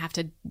 then you kind of have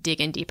to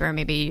dig in deeper.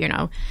 Maybe,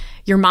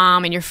 your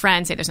mom and your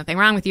friend say there's nothing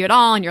wrong with you at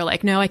all. And you're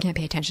like, no, I can't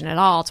pay attention at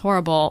all. It's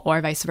horrible. Or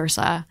vice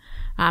versa.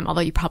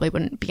 Although you probably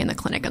wouldn't be in the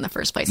clinic in the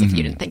first place if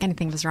you didn't think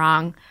anything was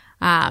wrong.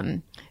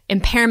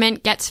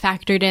 Impairment gets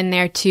factored in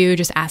there too.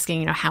 Just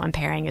asking, how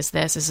impairing is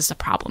this? Is this a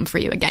problem for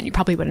you? Again, you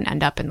probably wouldn't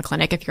end up in the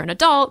clinic if you're an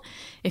adult,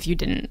 if you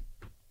didn't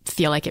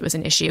feel like it was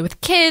an issue.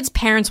 With kids,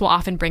 parents will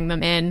often bring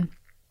them in.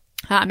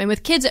 And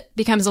with kids, it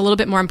becomes a little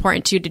bit more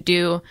important too to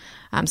do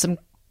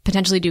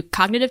potentially do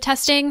cognitive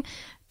testing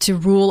to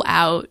rule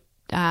out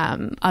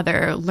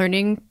other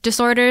learning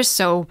disorders.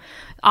 So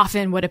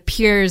often what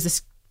appears,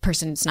 this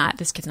kid's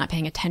not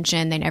paying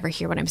attention, they never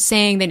hear what I'm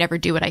saying, they never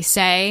do what I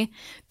say,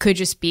 could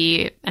just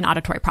be an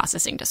auditory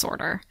processing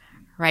disorder.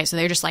 Right. So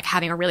they're just like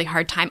having a really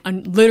hard time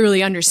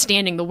literally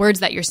understanding the words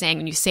that you're saying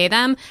when you say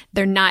them.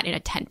 They're not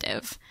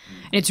inattentive.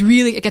 And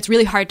it gets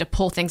really hard to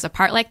pull things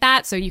apart like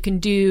that. So you can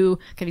do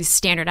kind of these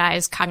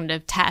standardized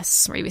cognitive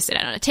tests where we sit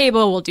down at a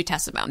table. We'll do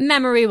tests about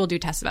memory. We'll do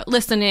tests about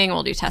listening.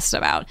 We'll do tests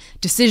about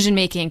decision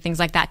making, things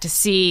like that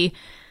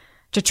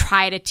to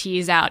try to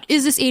tease out,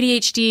 is this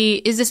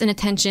ADHD? Is this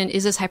inattention?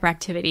 Is this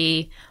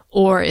hyperactivity?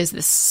 Or is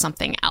this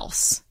something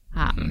else?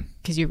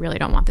 Because you really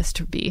don't want this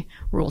to be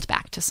ruled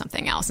back to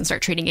something else and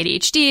start treating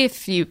ADHD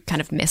if you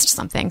kind of missed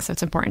something. So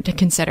it's important to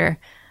consider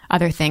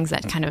other things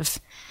that kind of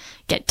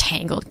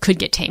could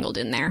get tangled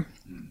in there.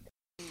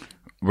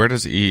 Where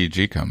does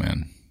EEG come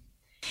in?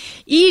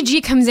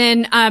 EEG comes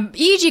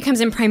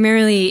in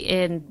primarily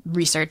in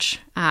research.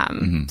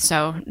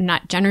 So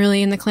not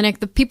generally in the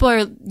clinic. The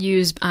people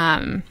use,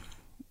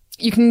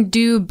 you can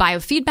do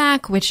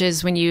biofeedback, which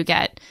is when you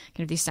get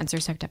kind of these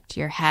sensors hooked up to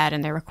your head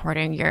and they're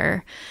recording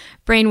your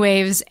brain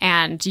waves,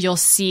 and you'll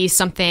see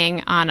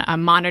something on a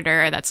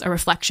monitor that's a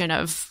reflection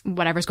of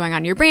whatever's going on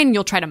in your brain.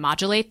 You'll try to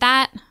modulate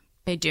that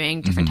by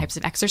doing different types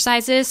of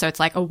exercises. So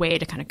it's like a way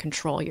to kind of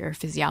control your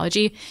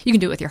physiology. You can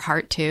do it with your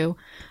heart too.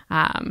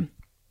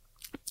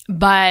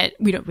 But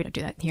we don't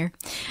do that here.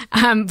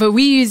 But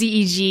we use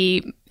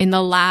EEG in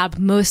the lab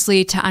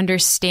mostly to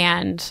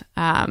understand,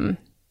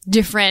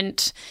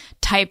 different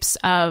types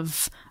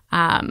of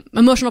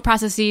emotional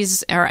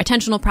processes or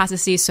attentional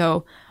processes.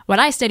 So what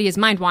I study is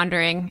mind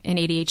wandering in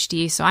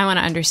ADHD. So I want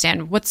to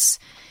understand what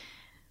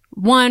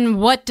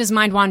does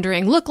mind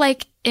wandering look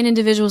like in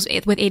individuals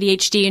with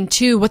ADHD, and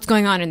two, what's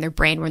going on in their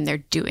brain when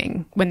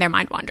they're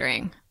mind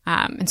wandering.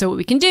 And so what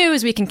we can do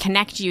is we can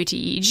connect you to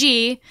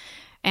EEG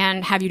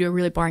and have you do a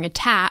really boring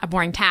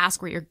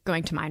task where you're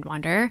going to mind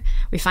wander.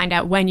 We find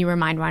out when you were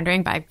mind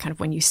wandering by kind of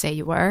when you say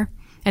you were.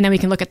 And then we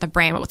can look at the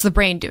brain. What's the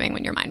brain doing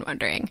when you're mind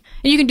wandering?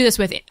 And you can do this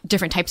with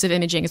different types of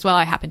imaging as well.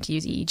 I happen to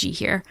use EEG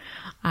here.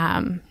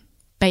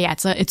 But yeah,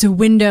 it's a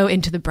window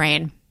into the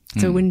brain.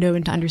 It's a window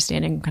into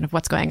understanding kind of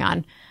what's going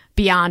on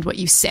beyond what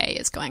you say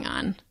is going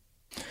on.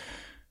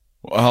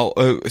 Well,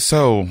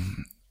 so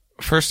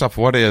first off,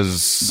 what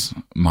is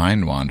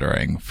mind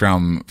wandering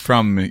from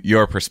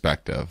your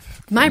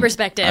perspective? My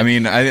perspective. I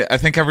mean, I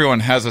think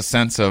everyone has a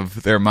sense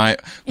of their mind.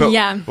 But,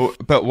 yeah.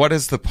 But what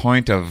is the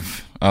point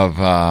of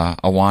a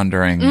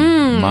wandering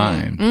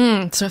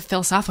mind? So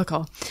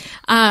philosophical.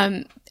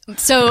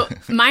 So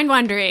mind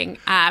wandering,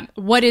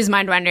 what is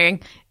mind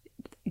wandering?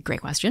 Great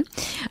question.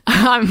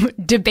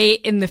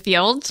 Debate in the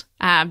field,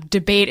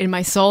 debate in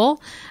my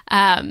soul.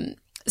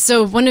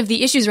 So one of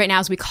the issues right now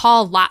is we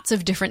call lots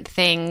of different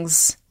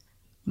things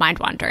mind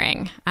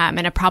wandering.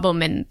 And a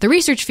problem in the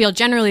research field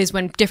generally is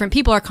when different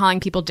people are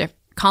calling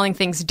calling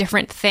things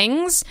different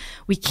things,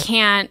 we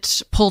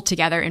can't pull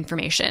together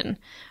information.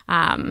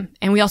 And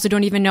we also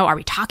don't even know, are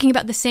we talking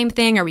about the same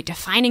thing? Are we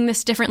defining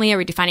this differently? Are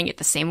we defining it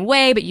the same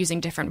way, but using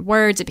different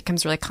words? It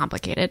becomes really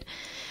complicated.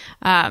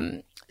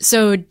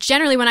 So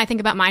generally, when I think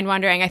about mind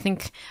wandering, I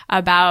think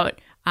about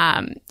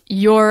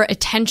your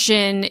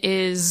attention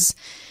is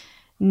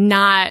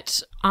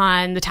not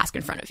on the task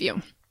in front of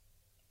you.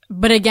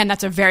 But again,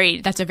 that's a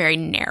very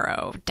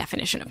narrow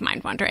definition of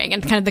mind wandering.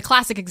 And kind of the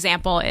classic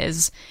example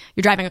is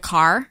you're driving a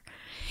car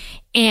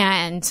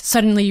and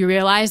suddenly you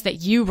realize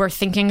that you were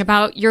thinking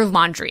about your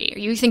laundry. Or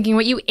you thinking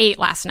what you ate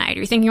last night.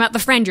 Or you're thinking about the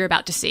friend you're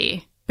about to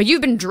see. But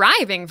you've been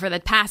driving for the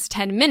past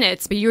 10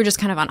 minutes, but you were just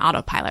kind of on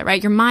autopilot,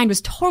 right? Your mind was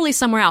totally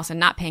somewhere else and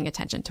not paying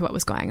attention to what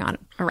was going on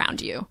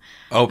around you.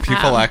 Oh,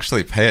 people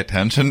actually pay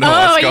attention to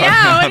what's going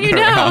on. What do you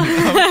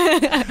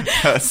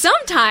know?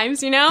 Sometimes,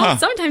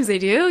 sometimes they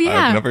do.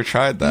 Yeah. I've never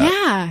tried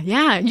that.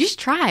 Yeah. You should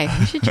try.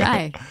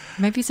 You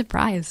might be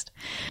surprised.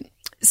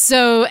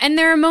 So, and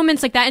there are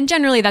moments like that, and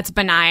generally that's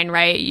benign,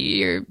 right?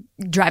 You're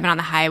driving on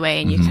the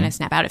highway and you kind of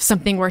snap out. If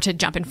something were to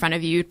jump in front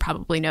of you, you'd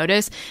probably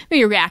notice. Maybe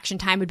your reaction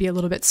time would be a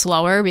little bit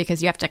slower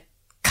because you have to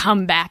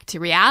come back to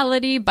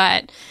reality,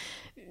 but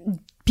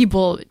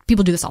people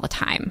do this all the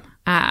time.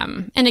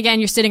 And again,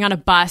 you're sitting on a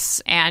bus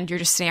and you're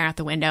just staring out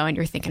the window and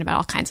you're thinking about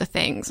all kinds of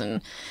things,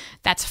 and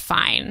that's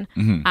fine.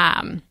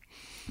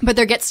 But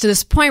there gets to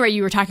this point where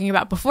you were talking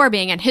about before,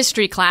 being in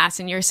history class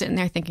and you're sitting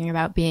there thinking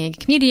about being a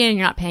comedian and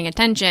you're not paying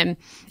attention.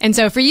 And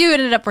so for you, it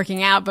ended up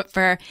working out. But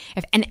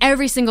in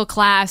every single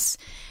class,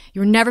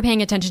 you were never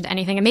paying attention to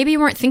anything. And maybe you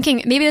weren't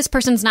thinking, maybe this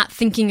person's not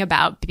thinking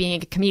about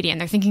being a comedian.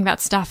 They're thinking about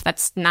stuff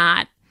that's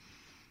not,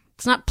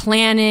 it's not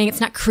planning.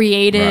 It's not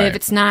creative. Right.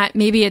 It's not,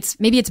 maybe it's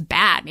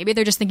bad. Maybe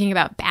they're just thinking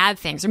about bad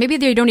things, or maybe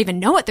they don't even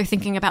know what they're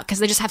thinking about because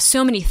they just have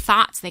so many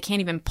thoughts. They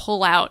can't even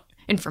pull out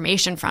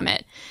information from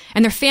it.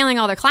 And they're failing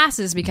all their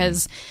classes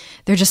because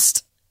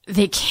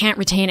they can't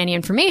retain any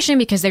information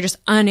because they're just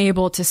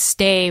unable to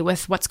stay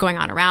with what's going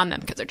on around them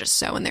because they're just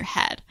so in their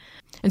head.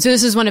 And so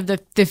this is one of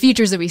the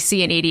features that we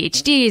see in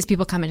ADHD is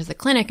people come into the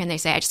clinic and they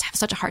say, I just have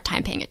such a hard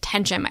time paying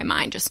attention. My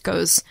mind just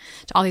goes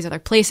to all these other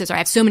places, or I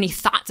have so many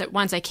thoughts at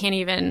once, I can't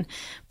even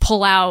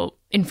pull out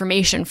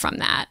information from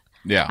that.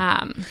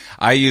 Yeah.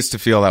 I used to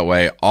feel that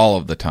way all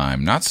of the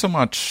time. Not so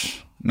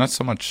much,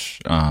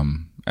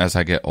 as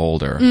I get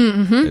older,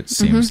 it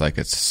seems like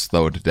it's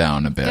slowed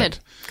down a bit. Good.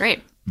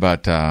 Great.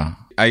 But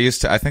I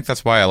think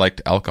that's why I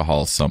liked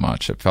alcohol so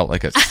much. It felt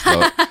like it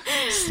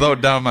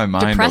slowed down my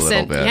mind a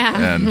little bit.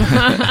 Yeah.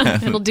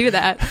 And it'll do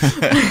that.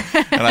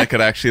 and I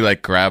could actually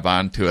like grab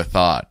onto a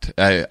thought.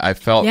 I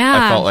felt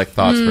like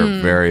thoughts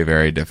were very,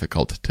 very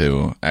difficult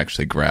to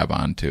actually grab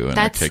onto and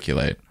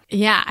articulate.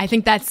 Yeah, I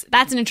think that's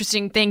an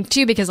interesting thing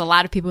too, because a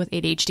lot of people with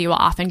ADHD will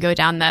often go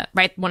down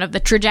one of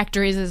the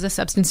trajectories is a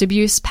substance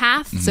abuse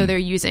path. So they're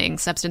using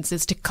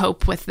substances to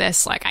cope with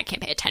this, like I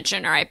can't pay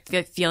attention, or I'm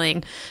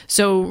feeling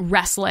so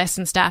restless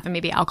and stuff, and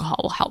maybe alcohol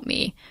will help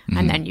me.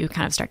 And then you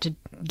kind of start to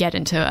get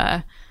into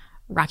a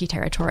rocky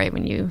territory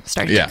when you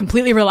start to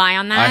completely rely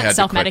on that,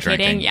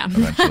 self-medicating. Yeah.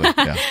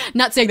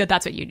 Not saying that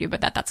that's what you do,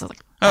 but that's like...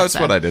 that's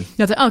what I did.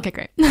 Okay,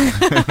 great.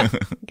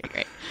 Okay,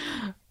 great.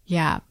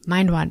 Yeah,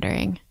 mind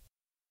wandering.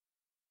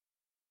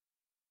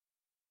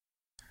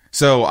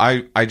 So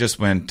I just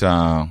went,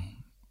 I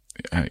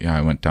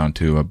went down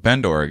to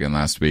Bend, Oregon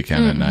last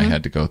weekend, and I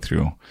had to go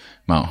through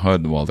Mount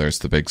Hood while there's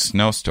the big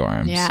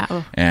snowstorms. Yeah.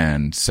 Oh.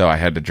 And so I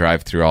had to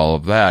drive through all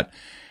of that.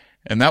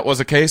 And that was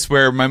a case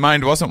where my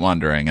mind wasn't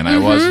wandering, and I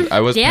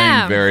was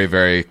paying very,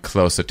 very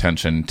close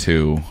attention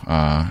to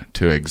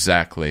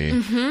exactly,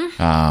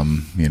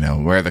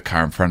 where the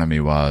car in front of me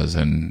was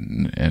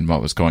and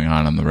what was going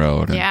on the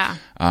road.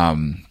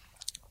 And,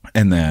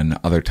 and then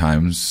other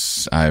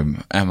times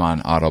I'm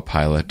on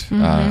autopilot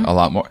a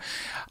lot more.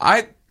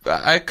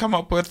 I come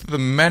up with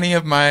many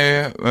of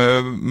my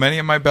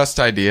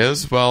best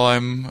ideas while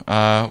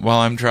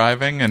I'm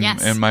driving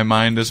and my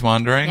mind is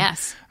wandering.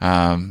 Yes.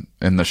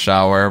 In the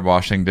shower,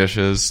 washing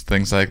dishes,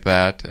 things like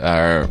that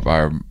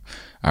are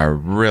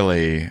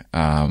really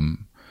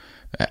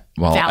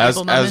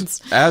valuable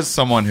moments. As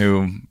someone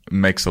who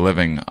makes a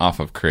living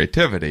off of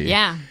creativity.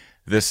 Yeah.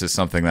 This is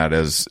something that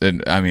is,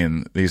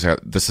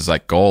 this is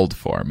like gold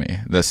for me.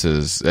 This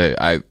is,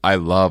 I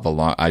love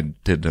I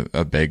did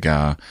a big,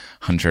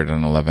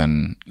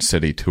 111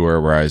 city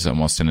tour where I was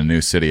almost in a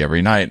new city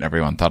every night and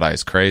everyone thought I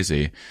was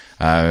crazy.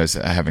 I was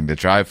having to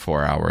drive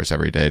 4 hours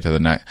every day to the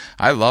night.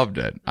 I loved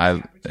it.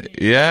 I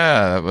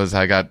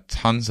got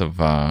tons of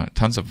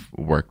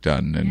work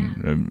done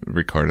and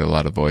recorded a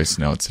lot of voice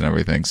notes and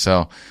everything.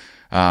 So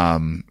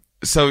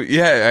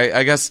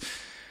I guess,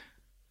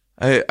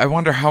 I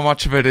wonder how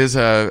much of it is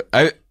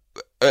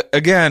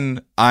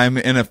again, I'm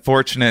in a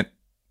fortunate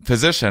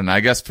position, I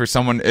guess, for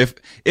someone,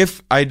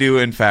 if I do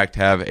in fact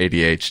have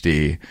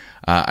ADHD,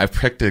 I've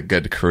picked a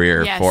good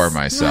career for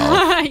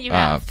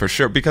myself, for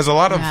sure, because a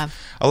lot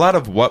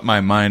of what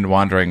my mind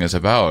wandering is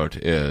about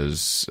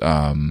is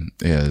I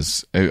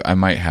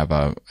might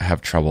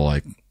have trouble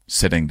like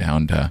sitting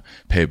down to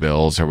pay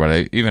bills or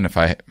what. Even if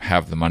I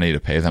have the money to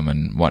pay them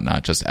and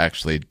whatnot, just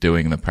actually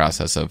doing the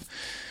process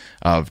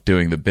of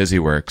doing the busy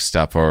work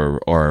stuff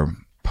or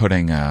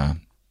putting.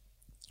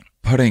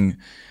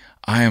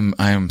 I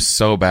am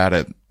so bad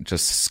at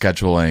just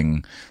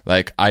scheduling.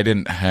 Like, I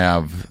didn't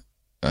have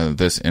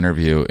this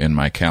interview in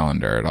my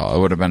calendar at all. It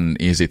would have been an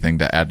easy thing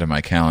to add to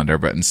my calendar,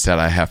 but instead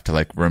I have to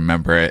like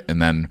remember it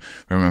and then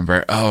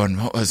remember, and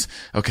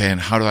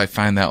how do I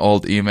find that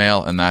old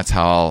email? And that's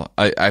how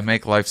I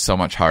make life so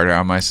much harder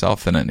on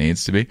myself than it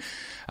needs to be.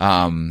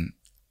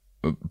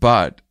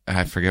 But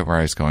I forget where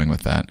I was going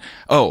with that.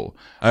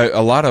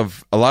 A lot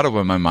of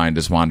what my mind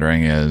is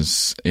wandering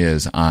is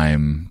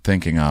I'm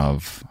thinking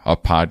of a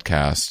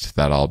podcast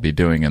that I'll be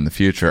doing in the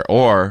future,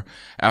 or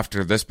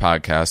after this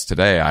podcast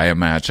today, I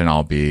imagine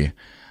I'll be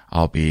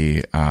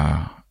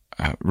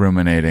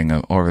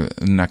ruminating over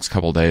the next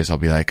couple of days. I'll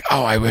be like,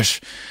 I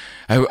wish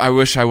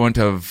I wouldn't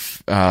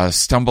have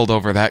stumbled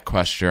over that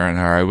question,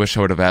 or I wish I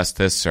would have asked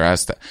this or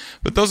asked that.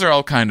 But those are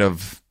all kind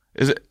of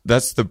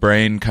that's the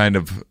brain kind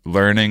of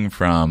learning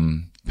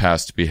from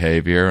past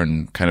behavior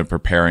and kind of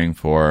preparing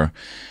for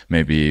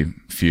maybe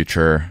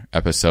future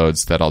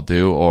episodes that I'll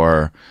do,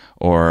 or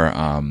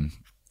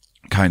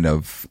kind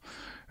of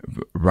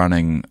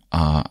running.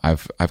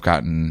 I've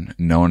gotten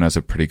known as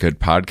a pretty good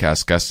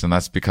podcast guest, and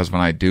that's because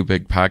when I do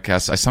big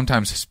podcasts, I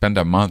sometimes spend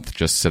a month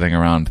just sitting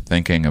around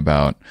thinking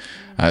about,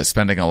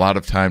 spending a lot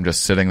of time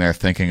just sitting there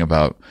thinking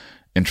about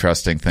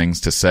interesting things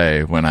to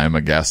say when I'm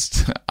a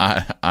guest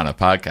on a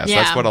podcast.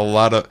 Yeah. That's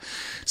what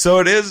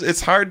so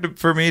it's hard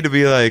for me to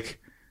be like,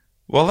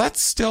 well,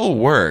 that's still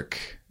work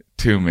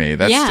to me.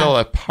 That's still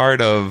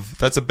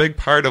that's a big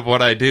part of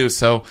what I do.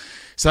 So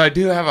I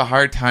do have a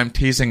hard time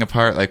teasing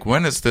apart, like,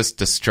 when is this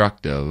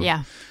destructive?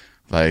 Yeah.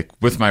 Like,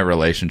 with my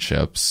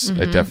relationships,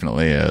 it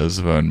definitely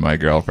is. When my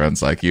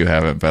girlfriend's like, you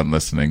haven't been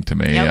listening to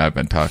me. Yep. I've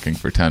been talking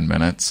for 10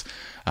 minutes.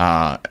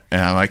 And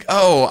I'm like,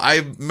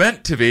 I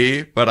meant to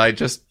be, but I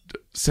just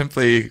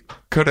simply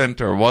couldn't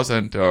or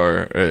wasn't,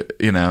 or,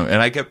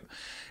 and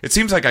it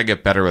seems like I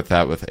get better with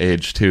that with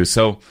age too.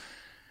 So,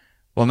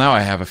 well, now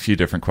I have a few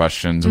different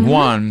questions.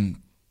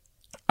 One,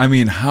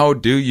 how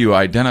do you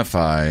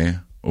identify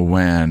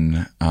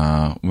when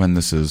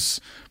this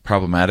is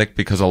problematic?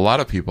 Because a lot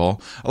of people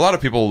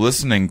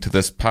listening to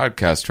this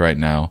podcast right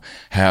now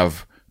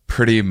have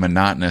pretty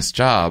monotonous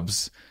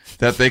jobs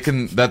that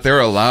they're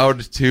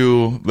allowed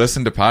to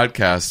listen to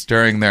podcasts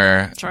during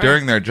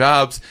their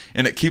jobs,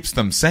 and it keeps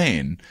them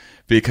sane.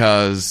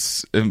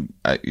 Because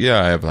I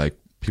have like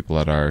people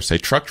that are, say,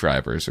 truck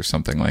drivers or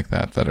something like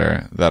that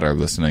are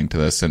listening to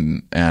this,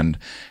 and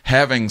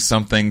having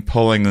something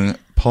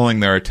pulling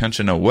their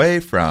attention away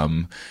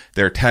from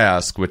their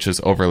task, which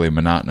is overly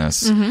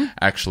monotonous,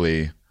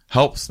 actually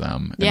helps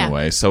them in a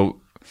way. So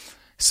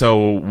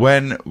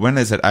when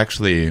is it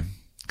actually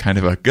kind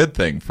of a good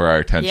thing for our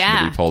attention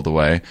to be pulled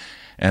away?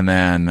 And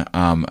then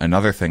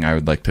another thing I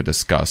would like to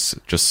discuss,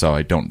 just so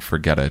I don't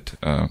forget it,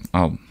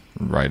 I'll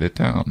write it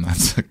down.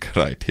 That's a good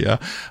idea.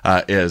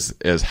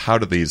 Is how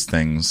do these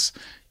things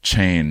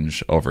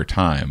change over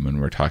time? And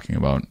we're talking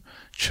about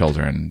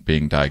children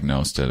being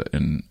diagnosed,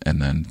 and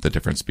then the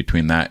difference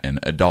between that and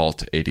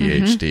adult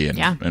ADHD,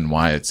 and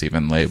why it's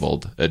even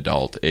labeled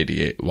adult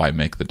ADHD. Why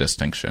make the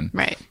distinction?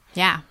 Right.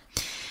 Yeah.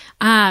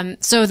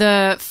 So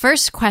the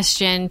first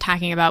question,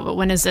 talking about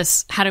when is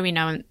this? How do we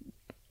know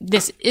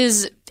this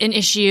is an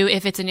issue?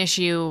 If it's an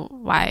issue,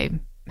 why?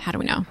 How do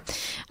we know?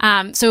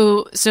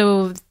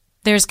 So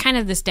there's kind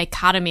of this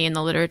dichotomy in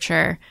the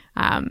literature,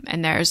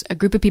 and there's a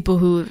group of people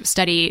who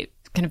study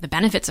kind of the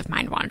benefits of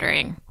mind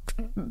wandering,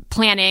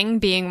 planning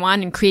being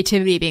one, and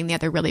creativity being the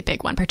other really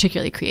big one,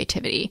 particularly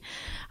creativity.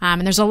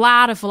 And there's a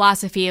lot of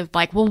philosophy of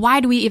like, well, why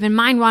do we even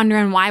mind wander,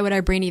 and why would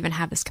our brain even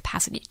have this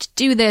capacity to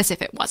do this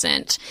if it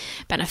wasn't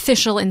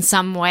beneficial in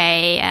some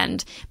way?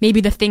 And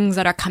maybe the things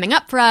that are coming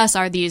up for us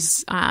are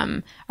these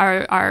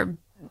are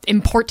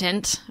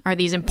important, are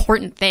these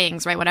important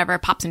things, right? Whatever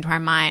pops into our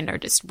mind, or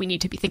just we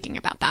need to be thinking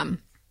about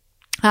them.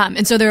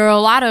 And so there are a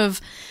lot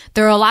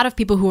of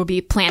people who will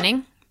be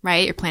planning.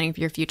 Right? You're planning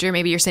for your future.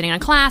 Maybe you're sitting in a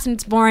class and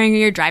it's boring, or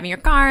you're driving your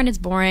car and it's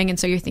boring. And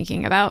so you're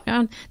thinking about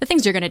the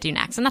things you're going to do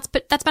next. And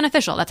that's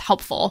beneficial. That's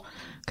helpful,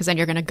 because then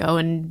you're going to go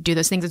and do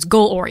those things. It's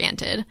goal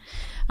oriented.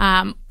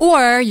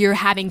 Or you're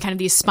having kind of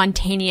these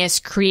spontaneous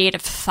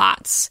creative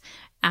thoughts,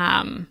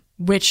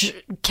 which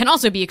can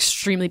also be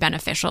extremely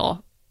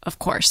beneficial, of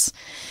course.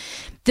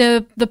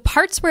 The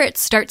parts where it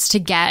starts to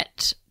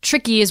get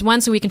tricky is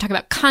one, so we can talk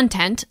about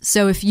content.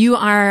 So if you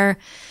are,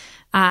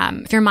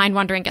 if your mind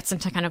wandering gets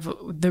into kind of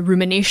the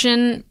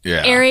rumination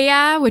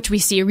area, which we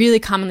see really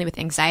commonly with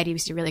anxiety, we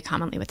see really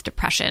commonly with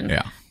depression,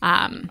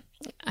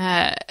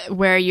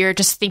 where you're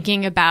just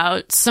thinking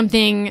about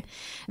something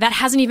that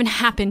hasn't even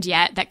happened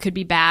yet that could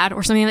be bad,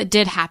 or something that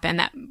did happen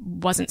that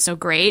wasn't so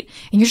great,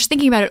 and you're just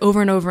thinking about it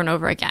over and over and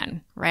over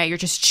again, right? You're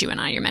just chewing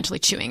on it. You're mentally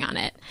chewing on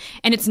it.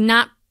 And it's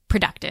not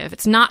productive.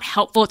 It's not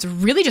helpful. It's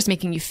really just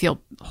making you feel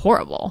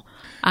horrible.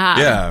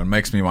 It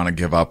makes me want to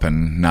give up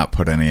and not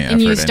put any effort.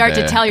 And you start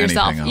to tell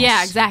yourself, anything else.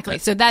 yeah, exactly.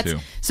 So that's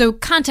so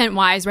content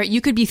wise, right? You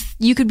could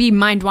be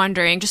mind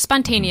wandering just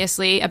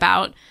spontaneously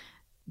about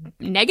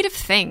negative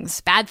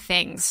things, bad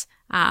things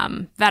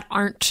that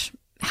aren't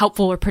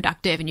helpful or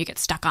productive, and you get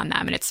stuck on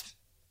them, and it's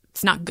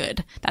not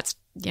good. That's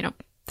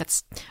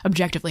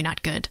objectively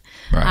not good.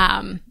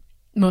 Right.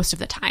 Most of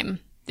the time,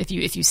 if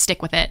you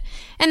stick with it.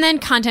 And then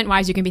content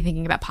wise, you can be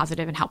thinking about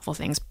positive and helpful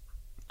things,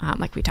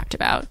 like we talked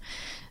about.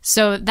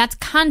 So that's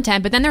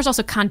content, but then there's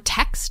also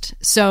context.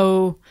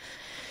 So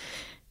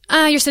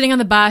you're sitting on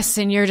the bus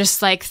and you're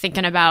just like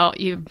thinking about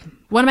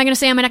what am I going to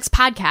say on my next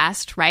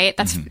podcast, right?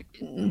 That's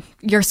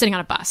you're sitting on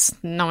a bus.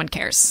 No one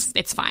cares.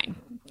 It's fine.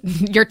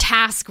 Your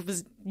task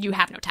was, you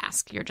have no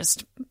task. You're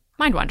just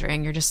mind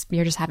wandering. You're just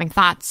having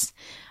thoughts.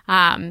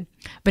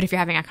 But if you're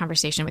having a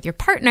conversation with your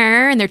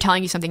partner and they're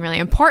telling you something really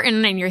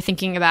important and you're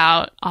thinking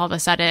about all of a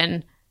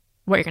sudden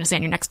what you're going to say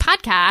on your next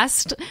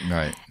podcast,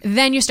 right,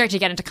 then you start to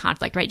get into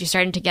conflict, right? You're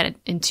starting to get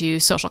into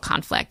social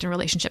conflict and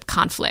relationship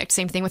conflict.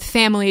 Same thing with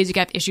families. You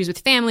got issues with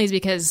families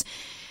because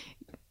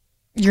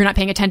you're not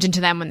paying attention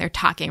to them when they're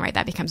talking, right?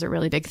 That becomes a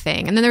really big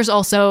thing. And then there's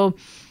also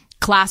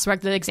classwork,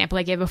 the example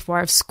I gave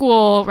before of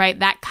school, right?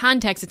 That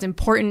context, it's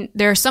important.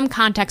 There are some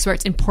contexts where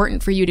it's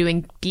important for you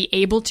to be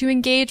able to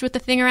engage with the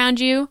thing around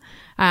you,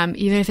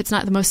 even if it's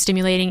not the most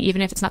stimulating,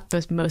 even if it's not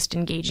the most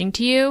engaging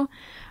to you.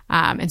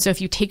 And so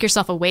if you take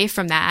yourself away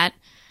from that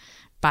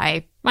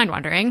by mind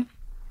wandering,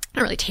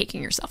 not really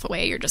taking yourself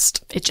away, it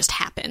just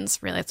happens.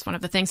 Really, it's one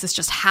of the things that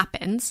just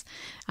happens,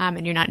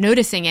 and you're not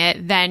noticing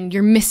it, then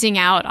you're missing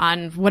out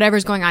on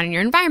whatever's going on in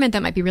your environment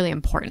that might be really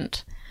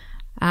important.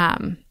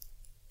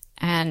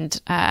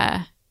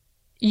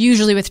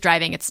 Usually with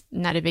driving, it's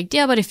not a big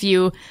deal. But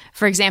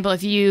for example,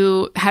 if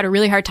you had a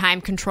really hard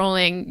time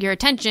controlling your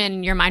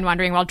attention, your mind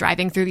wandering while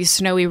driving through these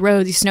snowy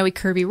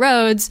curvy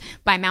roads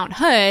by Mount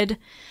Hood,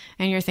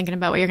 and you're thinking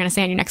about what you're going to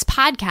say on your next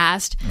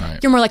podcast, right,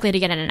 you're more likely to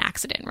get in an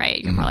accident,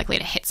 right? You're more likely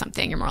to hit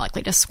something. You're more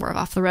likely to swerve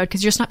off the road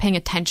because you're just not paying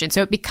attention.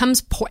 So it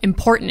becomes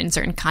important in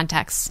certain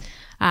contexts.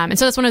 And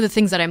so that's one of the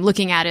things that I'm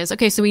looking at is,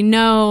 okay, so we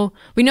know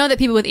that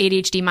people with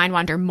ADHD mind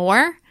wander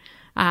more.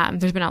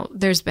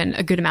 There's been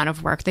a good amount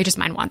of work. They just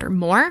mind wander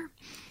more.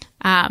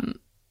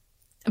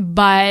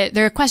 But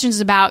there are questions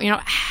about,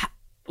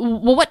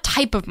 what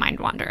type of mind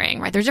wandering,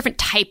 right? There's different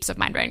types of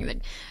mind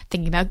wandering.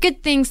 Thinking about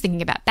good things,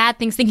 thinking about bad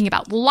things, thinking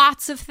about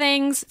lots of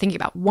things, thinking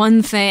about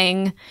one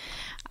thing,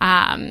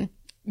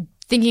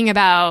 thinking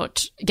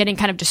about getting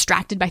kind of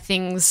distracted by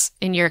things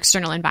in your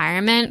external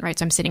environment, right?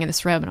 So I'm sitting in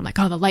this room and I'm like,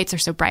 oh, the lights are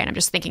so bright. And I'm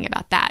just thinking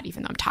about that,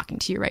 even though I'm talking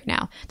to you right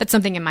now. That's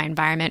something in my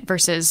environment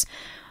versus,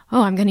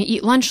 oh, I'm going to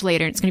eat lunch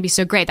later and it's going to be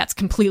so great. That's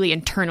completely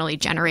internally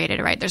generated,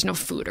 right? There's no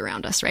food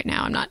around us right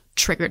now. I'm not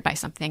triggered by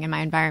something in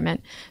my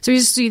environment. So you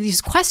just see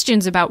these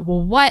questions about,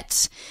 well,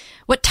 what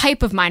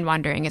type of mind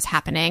wandering is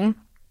happening?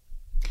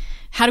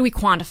 How do we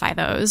quantify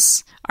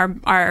those?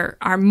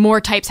 Are more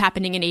types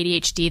happening in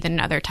ADHD than in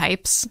other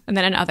types and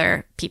then in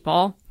other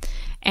people?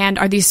 And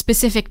are these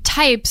specific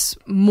types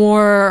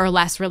more or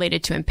less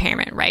related to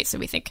impairment, right? So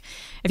we think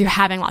if you're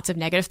having lots of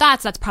negative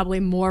thoughts, that's probably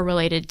more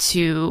related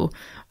to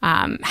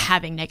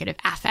having negative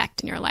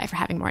affect in your life or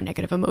having more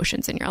negative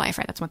emotions in your life,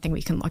 right? That's one thing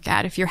we can look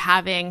at. If you're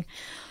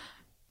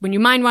when you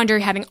mind wander,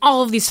 you're having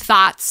all of these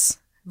thoughts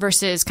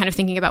versus kind of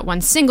thinking about one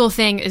single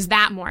thing, is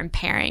that more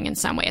impairing in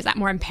some way? Is that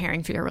more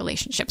impairing for your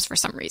relationships for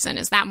some reason?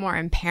 Is that more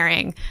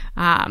impairing?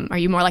 Are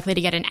you more likely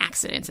to get in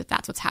accidents if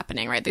that's what's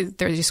happening, right?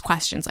 There are these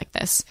questions like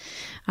this.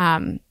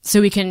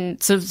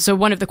 So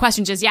one of the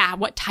questions is,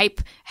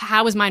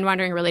 how is mind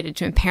wandering related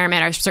to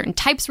impairment? Are certain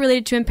types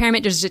related to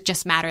impairment? Does it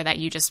just matter that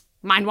you just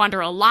mind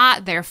wander a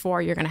lot, therefore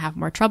you're going to have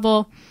more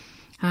trouble?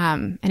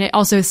 And it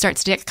also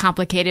starts to get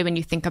complicated when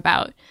you think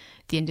about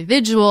the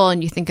individual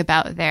and you think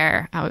about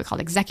their, what we call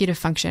executive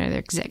function or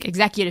their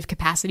executive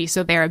capacity.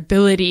 So their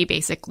ability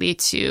basically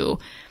to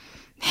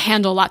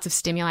handle lots of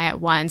stimuli at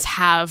once,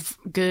 have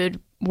good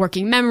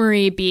working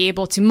memory, be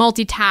able to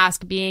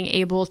multitask, being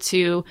able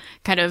to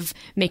kind of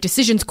make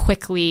decisions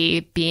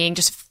quickly, being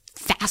just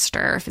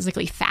faster,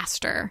 physically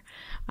faster.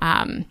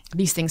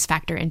 These things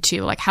factor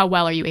into like how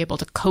well are you able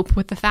to cope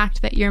with the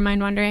fact that you're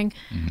mind wandering.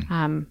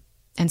 Mm-hmm.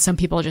 And some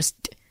people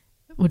just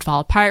would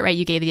fall apart, right?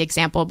 You gave the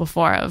example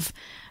before of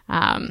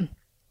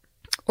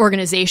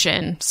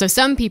organization. So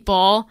some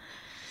people,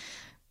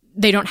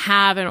 they don't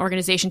have an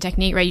organization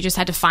technique, right? You just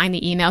had to find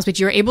the emails, but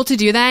you were able to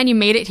do that and you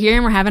made it here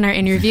and we're having our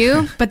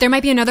interview. But there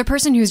might be another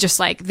person who's just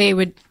like, they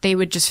would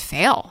just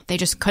fail. They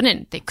just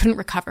couldn't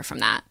recover from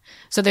that.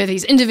 So there are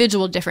these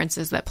individual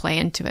differences that play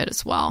into it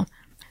as well.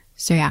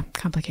 So yeah,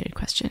 complicated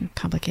question,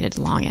 complicated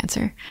long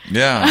answer.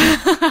 Yeah.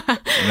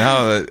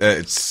 No,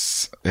 it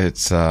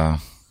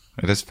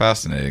is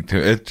fascinating too.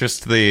 It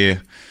just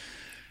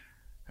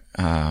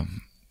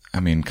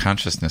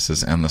consciousness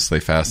is endlessly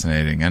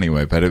fascinating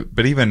anyway, but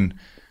even,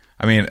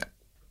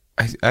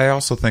 I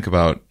also think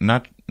about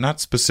not not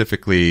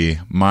specifically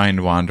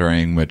mind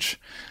wandering, which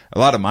a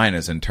lot of mine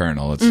is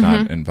internal. It's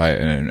not in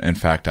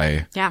fact,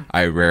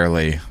 I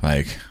rarely,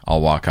 like,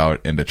 I'll walk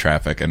out into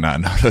traffic and not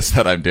notice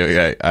that I'm doing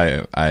it.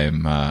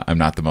 I'm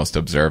not the most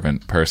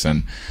observant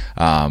person.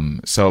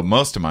 So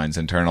most of mine's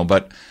internal,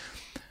 but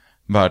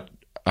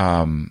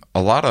a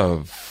lot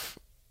of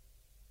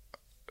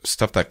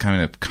stuff that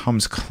kind of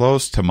comes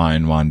close to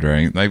mind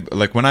wandering,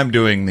 like when I'm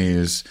doing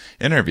these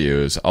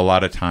interviews, a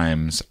lot of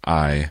times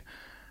I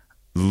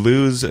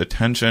lose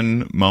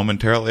attention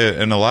momentarily,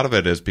 and a lot of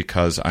it is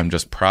because I'm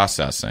just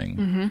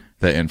processing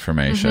the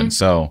information.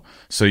 So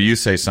you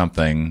say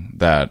something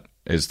that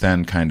is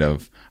then kind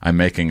of, I'm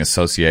making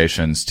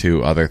associations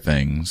to other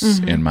things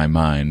in my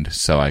mind,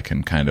 so I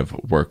can kind of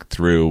work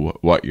through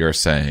what you're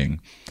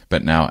saying.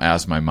 But now,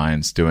 as my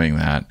mind's doing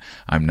that,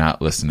 I'm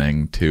not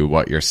listening to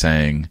what you're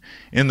saying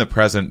in the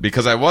present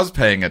because I was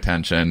paying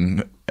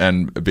attention,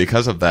 and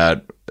because of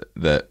that,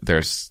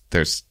 there's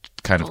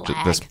kind of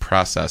this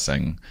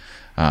processing.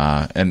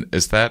 And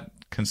is that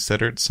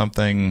considered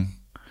something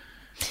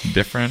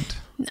different?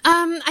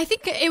 I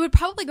think it would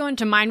probably go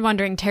into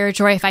mind-wandering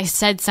territory if I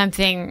said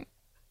something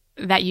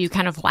that you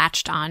kind of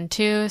latched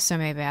onto. So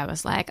maybe I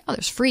was like, oh,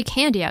 there's free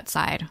candy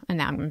outside. And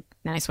then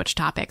I switch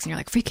topics and you're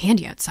like, free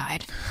candy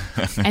outside.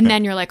 And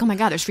then you're like, oh my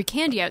God, there's free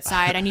candy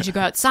outside. I need to go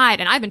outside.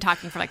 And I've been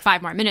talking for like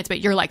 5 more minutes, but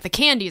you're like, the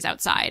candy's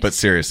outside. But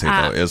seriously,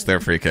 though, is there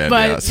free candy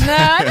outside?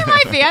 No, there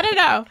might be. I don't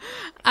know.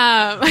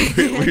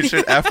 We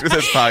should, after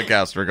this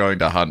podcast, we're going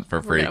to hunt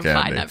for free candy.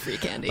 Find that free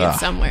candy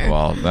somewhere.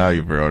 Well, now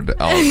you've ruined it.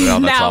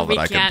 That's all that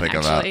I can think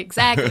about.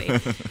 Exactly.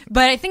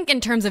 But I think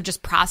in terms of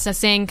just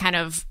processing, kind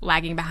of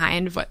lagging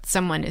behind what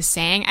someone is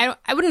saying,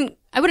 I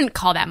wouldn't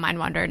call that mind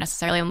wander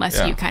necessarily,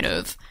 unless you kind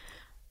of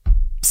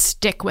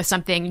stick with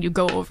something and you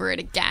go over it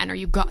again, or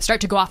you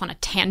start to go off on a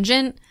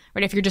tangent.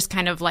 Right? If you're just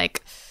kind of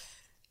like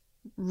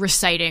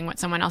reciting what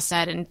someone else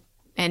said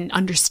and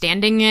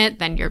understanding it,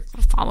 then you're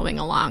following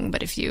along.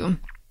 But if you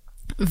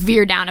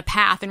veer down a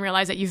path and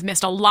realize that you've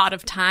missed a lot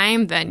of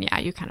time, then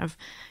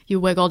you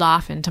wiggled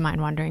off into mind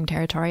wandering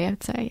territory, I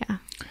would say. Yeah.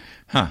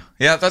 Huh.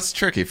 Yeah, that's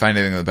tricky,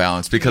 finding the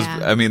balance, because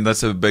I mean,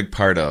 that's a big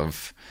part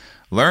of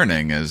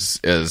learning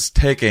is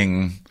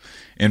taking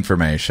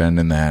information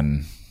and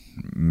then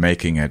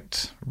making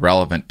it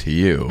relevant to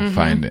you,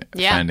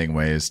 finding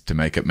ways to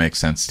make it make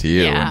sense to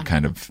you, and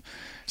kind of,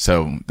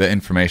 so the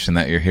information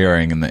that you're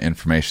hearing and the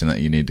information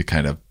that you need to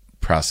kind of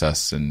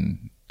process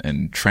and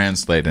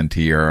translate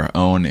into your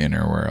own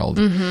inner world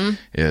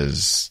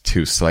is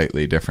two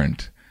slightly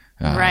different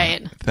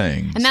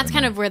things. And that's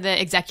kind of where the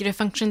executive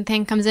function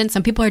thing comes in.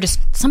 Some people just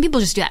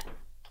do that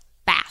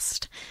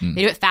fast.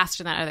 They do it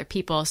faster than other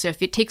people. So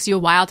if it takes you a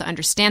while to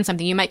understand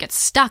something, you might get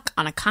stuck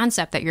on a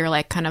concept that you're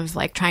like kind of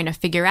like trying to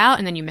figure out,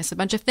 and then you miss a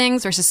bunch of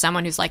things, versus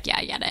someone who's like, yeah,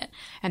 I get it.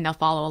 And they'll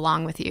follow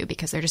along with you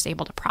because they're just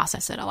able to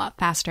process it a lot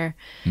faster.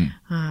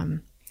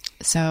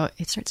 So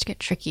it starts to get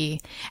tricky.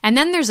 And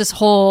then there's this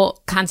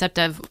whole concept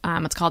of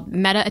what's called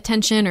meta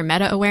attention or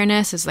meta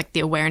awareness, is like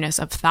the awareness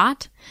of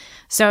thought.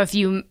 So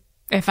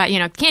if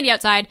I, candy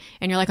outside,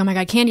 and you're like, oh my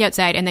God, candy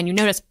outside. And then you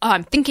notice, oh,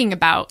 I'm thinking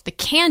about the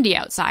candy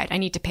outside. I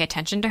need to pay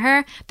attention to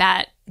her.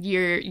 That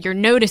you're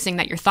noticing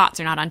that your thoughts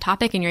are not on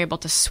topic, and you're able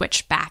to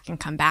switch back and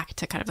come back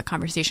to kind of the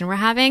conversation we're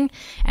having.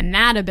 And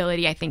that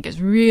ability, I think,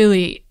 is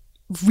really,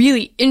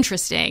 really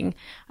interesting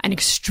and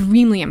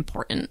extremely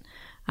important.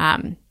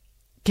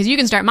 Because you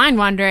can start mind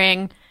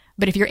wandering,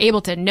 but if you're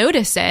able to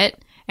notice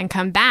it and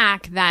come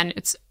back, then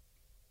it's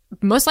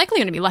most likely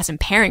going to be less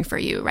impairing for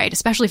you, right?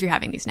 Especially if you're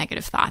having these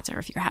negative thoughts, or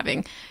if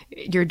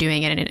you're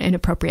doing it in an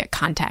inappropriate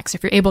context.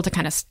 If you're able to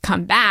kind of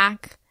come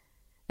back,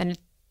 then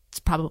it's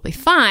probably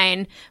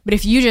fine. But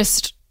if you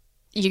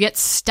get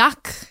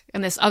stuck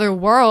in this other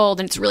world,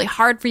 and it's really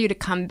hard for you to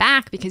come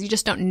back because you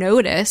just don't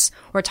notice,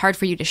 or it's hard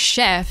for you to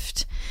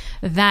shift,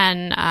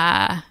 then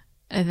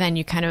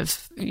you kind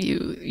of,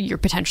 you're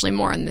potentially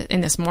more in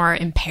this more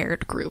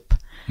impaired group,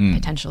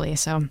 potentially.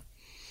 So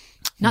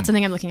not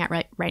something I'm looking at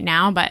right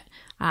now, but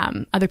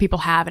other people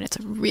have, and it's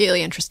a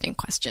really interesting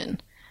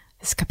question.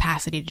 This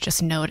capacity to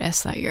just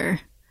notice that your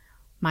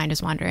mind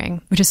is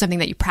wandering, which is something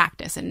that you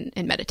practice in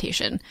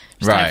meditation.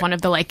 Just kind of one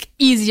of the like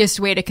easiest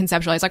way to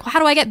conceptualize, like, well, how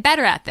do I get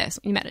better at this?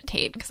 You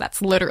meditate, because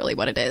that's literally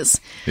what it is.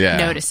 Yeah.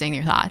 Noticing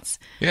your thoughts.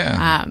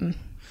 Yeah.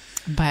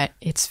 But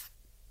it's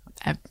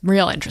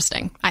real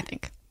interesting, I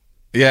think.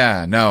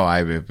 Yeah, no,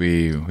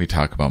 we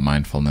talk about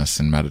mindfulness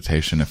and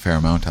meditation a fair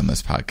amount on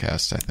this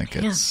podcast. I think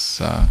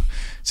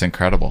it's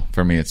incredible.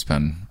 For me, it's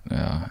been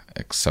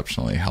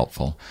exceptionally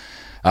helpful.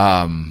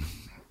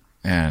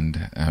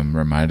 And I'm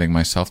reminding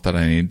myself that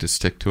I need to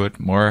stick to it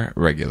more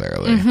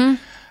regularly.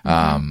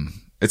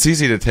 It's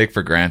easy to take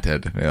for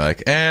granted. You're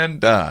like,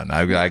 and done.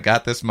 I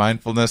got this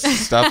mindfulness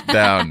stuff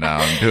down now.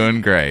 I'm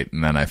doing great.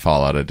 And then I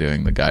fall out of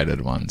doing the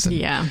guided ones.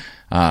 And,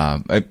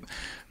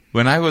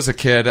 when I was a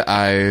kid,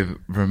 I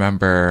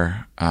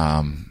remember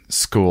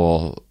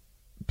school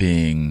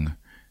being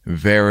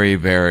very,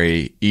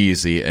 very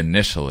easy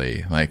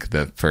initially, like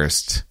the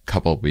first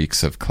couple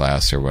weeks of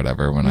class or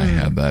whatever, when I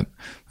had that,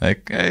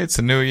 like, hey, it's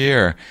a new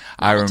year.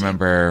 I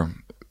remember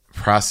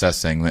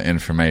processing the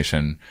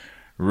information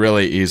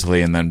really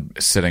easily and then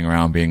sitting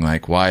around being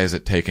like, why is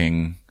it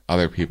taking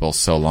other people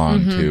so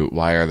long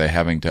why are they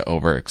having to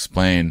over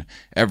explain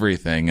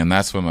everything? And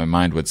that's when my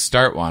mind would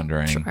start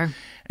wandering. Sure.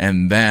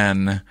 And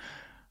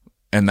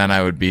then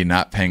I would be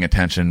not paying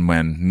attention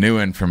when new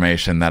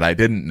information that I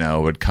didn't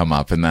know would come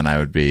up. And then I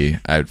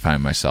would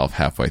find myself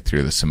halfway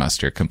through the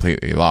semester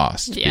completely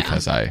lost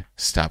because I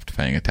stopped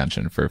paying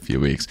attention for a few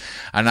weeks.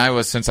 And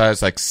since I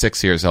was like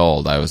 6 years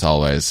old,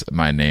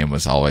 my name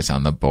was always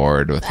on the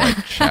board with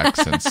like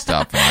checks and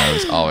stuff. And I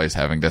was always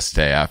having to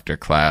stay after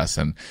class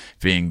and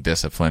being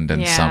disciplined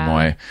in some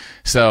way.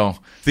 So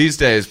these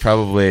days,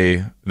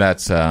 probably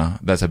that's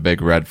a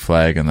big red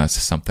flag. And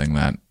that's something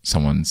that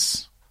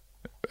someone's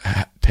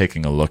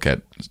taking a look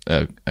at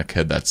a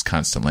kid that's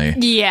constantly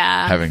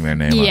having their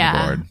name on the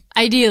board.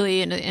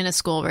 Ideally, in a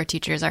school where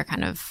teachers are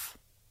kind of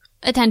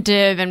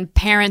attentive and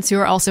parents who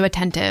are also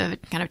attentive,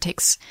 it kind of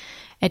takes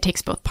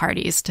both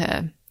parties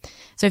to.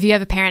 So if you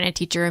have a parent and a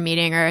teacher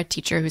meeting, or a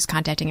teacher who's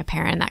contacting a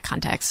parent in that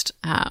context,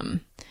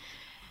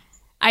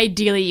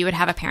 ideally you would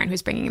have a parent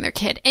who's bringing their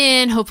kid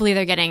in. Hopefully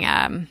they're getting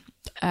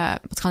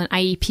what's called an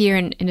IEP, or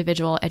an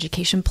individual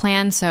education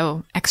plan,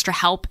 so extra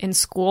help in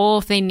school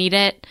if they need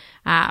it.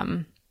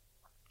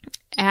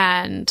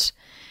 And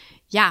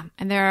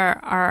there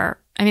are,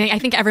 I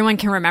think everyone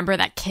can remember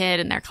that kid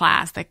in their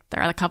class. Like,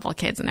 there are a couple of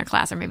kids in their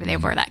class, or maybe they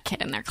were that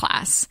kid in their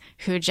class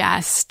who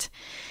just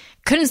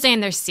couldn't stay in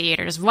their seat,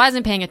 or just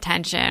wasn't paying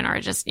attention, or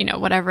just,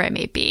 whatever it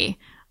may be.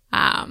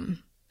 And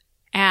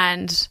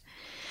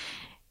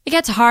it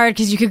gets hard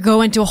because you could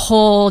go into a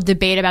whole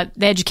debate about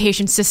the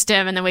education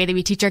system and the way that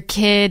we teach our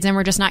kids, and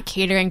we're just not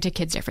catering to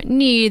kids' different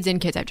needs, and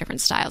kids have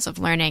different styles of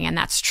learning, and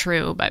that's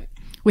true. But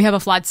we have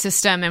a flawed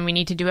system, and we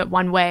need to do it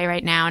one way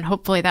right now, and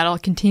hopefully that'll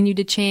continue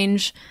to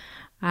change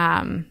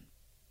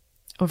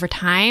over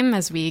time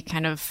as we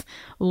kind of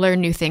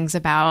learn new things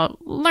about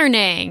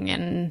learning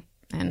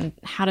and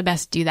how to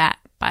best do that.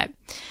 But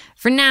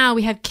for now,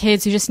 we have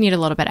kids who just need a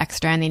little bit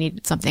extra, and they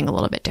need something a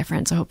little bit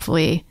different. So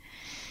hopefully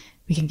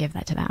we can give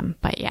that to them.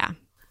 But yeah,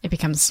 it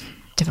becomes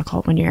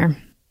difficult when you're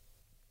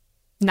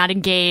not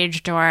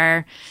engaged,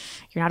 or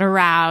you're not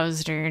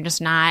aroused, or you're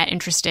just not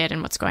interested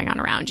in what's going on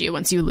around you.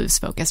 Once you lose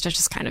focus, it's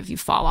just kind of, you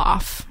fall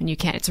off, and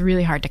it's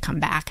really hard to come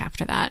back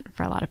after that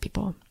for a lot of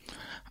people.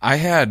 I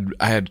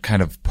had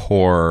kind of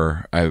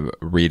poor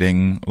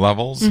reading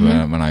levels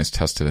when I was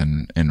tested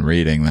in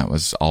reading. That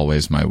was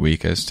always my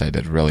weakest. I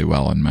did really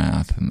well in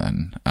math, and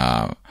then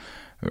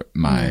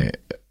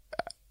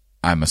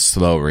I'm a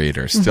slow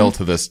reader still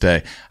to this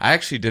day. I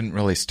actually didn't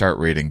really start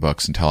reading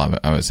books until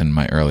I was in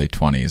my early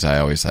 20s. I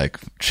always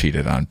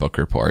cheated on book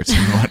reports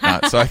and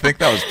whatnot. So I think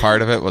that was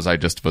part of it, was I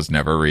just was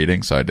never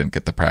reading, so I didn't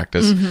get the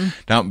practice.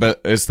 Now,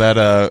 but is that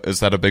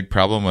a big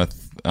problem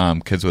with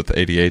kids with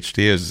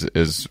ADHD?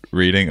 Is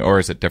reading, or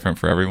is it different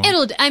for everyone?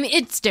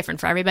 It's different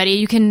for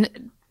everybody.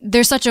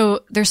 There's such a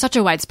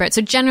widespread.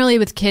 So generally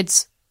with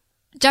kids,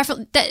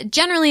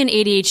 generally in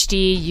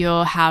ADHD,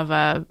 you'll have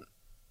a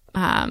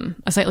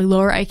slightly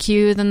lower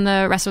IQ than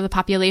the rest of the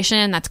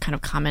population. That's kind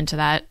of common to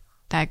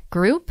that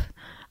group.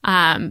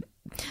 But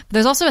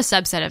there's also a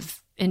subset of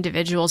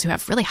individuals who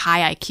have really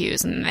high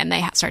IQs, and then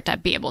they start to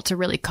be able to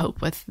really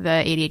cope with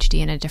the ADHD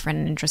in a different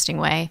and interesting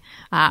way.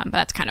 But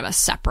that's kind of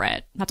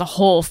that's a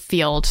whole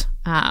field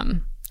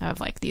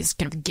of these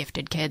kind of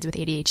gifted kids with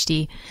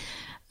ADHD.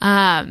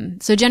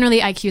 So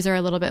generally IQs are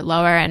a little bit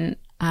lower, and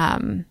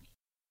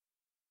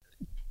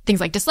things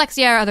like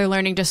dyslexia or other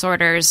learning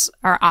disorders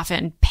are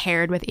often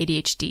paired with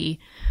ADHD,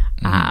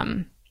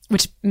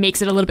 which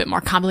makes it a little bit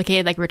more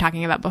complicated, like we were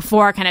talking about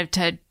before, kind of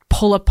to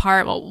pull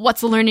apart, well,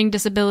 what's a learning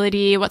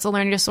disability? What's a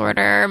learning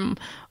disorder?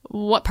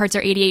 What parts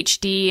are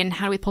ADHD, and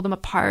how do we pull them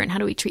apart, and how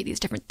do we treat these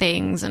different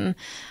things? And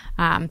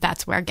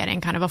that's where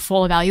getting kind of a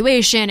full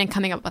evaluation and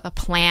coming up with a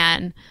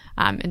plan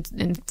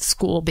in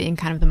school being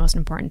kind of the most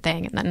important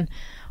thing. And then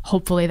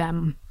hopefully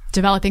them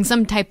developing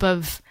some type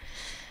of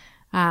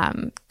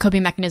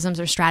coping mechanisms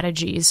or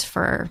strategies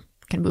for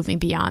kind of moving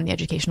beyond the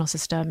educational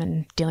system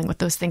and dealing with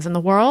those things in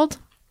the world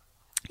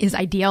is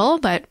ideal,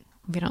 but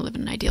we don't live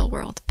in an ideal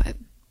world. But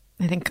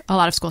I think a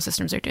lot of school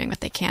systems are doing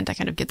what they can to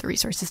kind of get the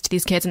resources to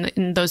these kids,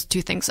 and those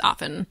two things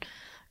often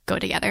go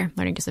together,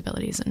 learning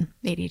disabilities and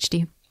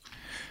ADHD.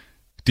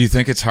 Do you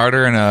think it's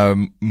harder in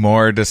a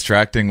more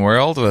distracting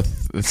world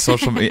with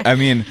social media? I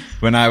mean,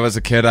 when I was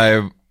a kid,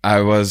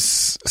 I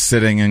was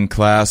sitting in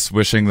class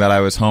wishing that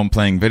I was home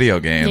playing video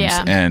games,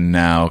 and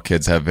now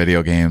kids have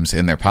video games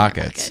in their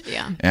pockets.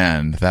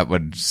 And that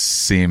would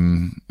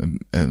seem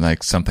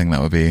like something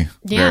that would be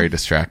very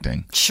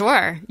distracting.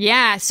 Sure.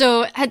 Yeah.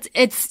 So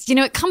it's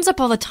it comes up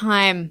all the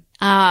time.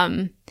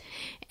 And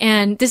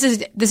this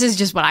is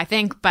just what I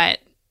think, but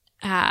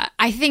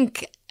I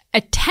think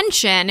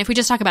attention, if we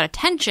just talk about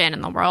attention in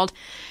the world,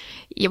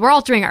 we're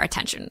altering our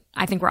attention.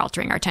 I think we're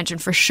altering our attention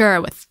for sure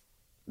with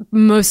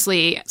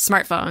mostly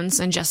smartphones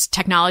and just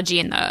technology,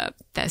 and the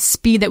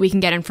speed that we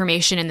can get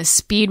information, and the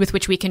speed with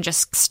which we can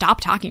just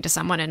stop talking to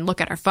someone and look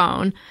at our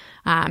phone.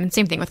 And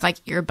same thing with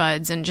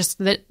earbuds, and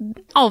just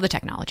all the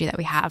technology that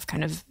we have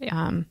kind of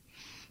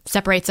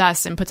separates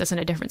us and puts us in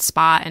a different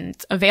spot, and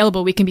it's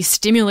available. We can be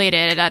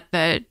stimulated at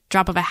the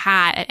drop of a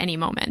hat at any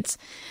moment.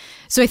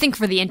 So I think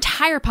for the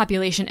entire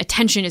population,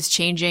 attention is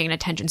changing, and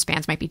attention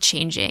spans might be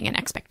changing, and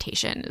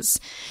expectation is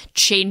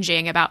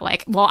changing about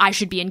like, well, I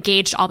should be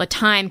engaged all the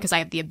time because I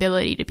have the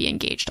ability to be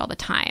engaged all the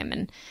time.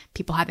 And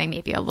people having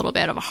maybe a little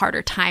bit of a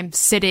harder time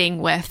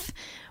sitting with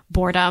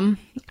boredom,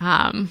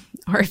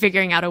 or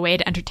figuring out a way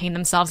to entertain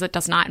themselves that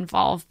does not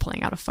involve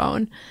pulling out a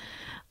phone.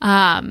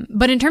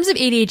 But in terms of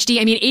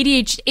ADHD, I mean,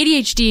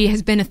 ADHD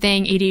has been a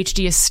thing.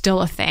 ADHD is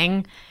still a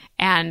thing.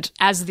 And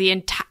as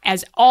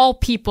all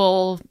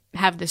people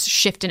have this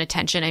shift in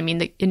attention, I mean,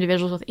 the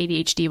individuals with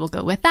ADHD will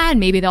go with that, and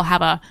maybe they'll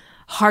have a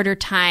harder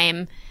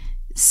time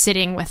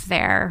sitting with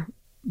their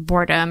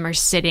boredom or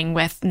sitting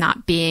with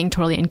not being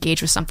totally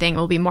engaged with something.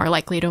 Will be more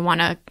likely to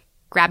want to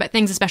grab at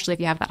things, especially if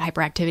you have that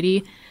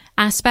hyperactivity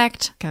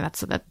aspect. Okay,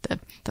 that's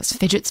those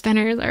fidget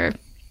spinners are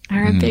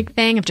a big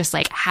thing of just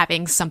like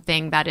having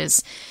something that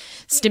is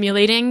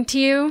stimulating to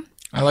you.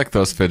 I like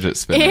those fidget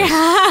spinners.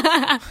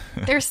 Yeah.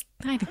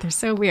 I think they're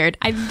so weird.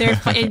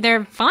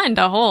 They're fun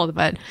to hold,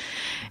 but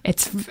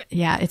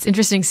it's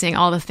interesting seeing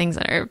all the things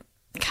that are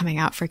coming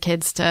out for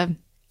kids to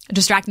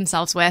distract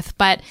themselves with.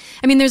 But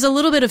I mean, there's a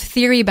little bit of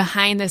theory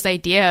behind this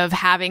idea of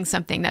having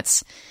something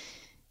that's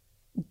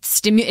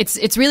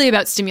it's really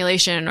about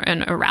stimulation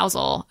and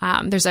arousal.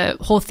 There's a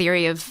whole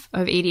theory of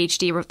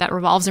ADHD that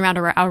revolves around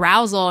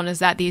arousal, and is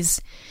that these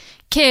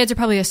kids, or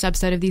probably a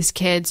subset of these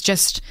kids,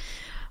 just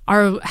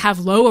have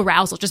low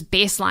arousal, just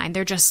baseline.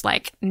 They're just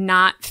like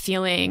not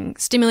feeling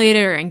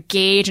stimulated or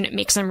engaged, and it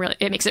makes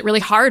it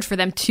really hard for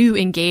them to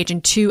engage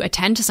and to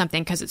attend to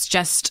something because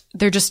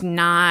you're just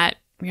not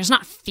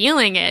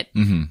feeling it,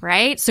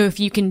 right? So if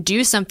you can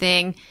do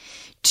something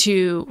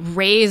to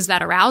raise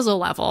that arousal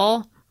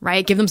level,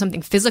 right, give them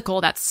something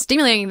physical that's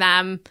stimulating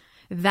them,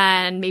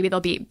 then maybe they'll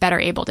be better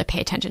able to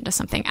pay attention to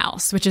something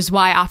else, which is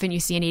why often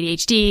you see in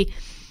ADHD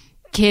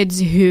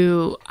kids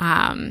who,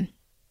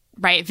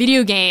 right,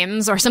 video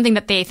games or something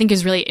that they think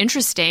is really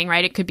interesting,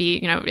 right? It could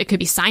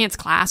be science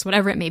class,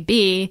 whatever it may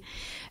be.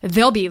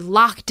 They'll be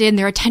locked in.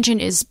 Their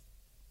attention is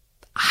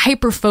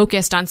hyper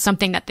focused on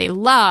something that they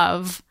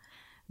love,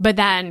 but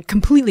then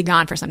completely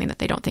gone for something that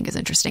they don't think is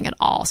interesting at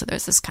all. So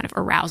there's this kind of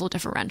arousal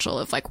differential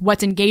of like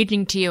what's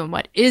engaging to you and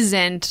what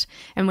isn't.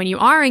 And when you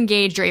are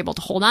engaged, you're able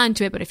to hold on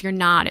to it. But if you're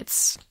not,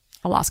 it's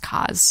a lost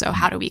cause. So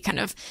how do we kind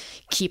of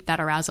keep that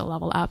arousal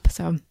level up?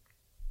 So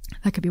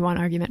that could be one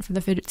argument for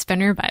the fidget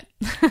spinner, but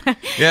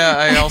yeah,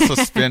 I also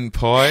spin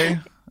poi.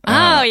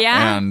 Oh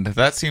yeah, and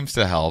that seems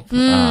to help.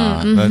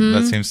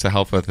 That seems to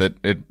help with it.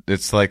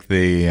 It's like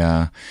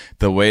the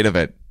weight of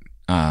it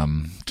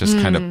just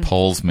kind of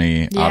pulls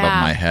me out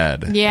of my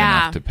head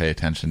enough to pay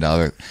attention to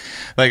other.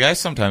 Like I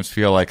sometimes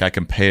feel like I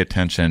can pay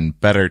attention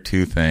better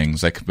to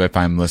things. Like if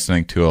I'm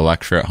listening to a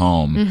lecture at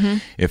home,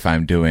 if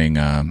I'm doing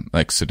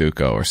like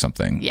Sudoku or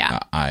something,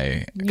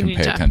 I can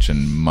pay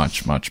attention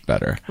much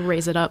better.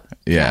 Raise it up.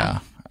 Yeah.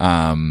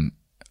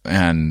 And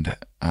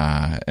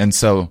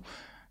so,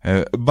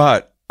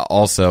 but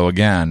also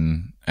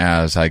again,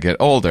 as I get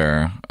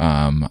older,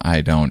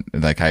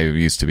 I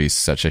used to be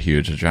such a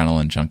huge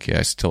adrenaline junkie.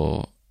 I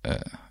still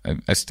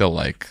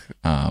like,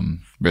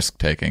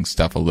 risk-taking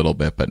stuff a little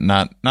bit, but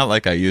not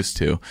like I used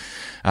to.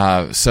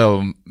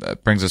 So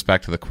it brings us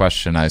back to the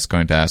question I was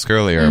going to ask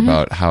earlier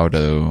about how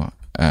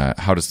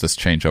does this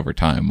change over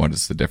time? What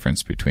is the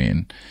difference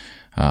between,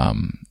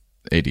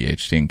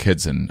 ADHD in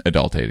kids and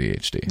adult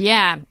ADHD?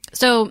 Yeah.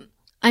 So,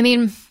 I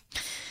mean,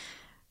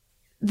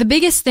 the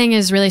biggest thing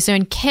is really, so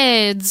in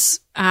kids,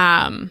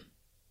 so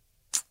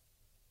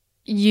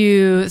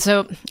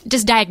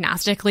just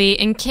diagnostically,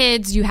 in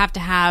kids, you have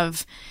to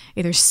have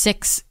either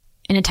 6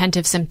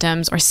 inattentive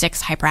symptoms or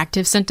 6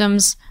 hyperactive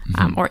symptoms,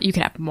 or you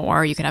could have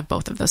more, you could have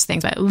both of those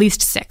things, but at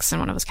least 6 in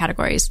one of those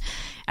categories.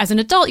 As an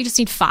adult, you just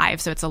need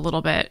 5, so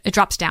it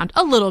drops down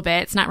a little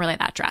bit. It's not really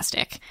that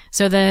drastic.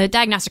 So the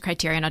diagnostic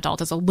criteria in an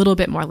adult is a little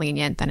bit more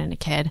lenient than in a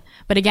kid.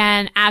 But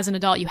again, as an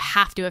adult, you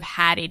have to have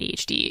had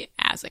ADHD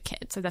as a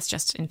kid. So that's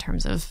just in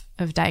terms of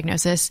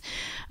diagnosis.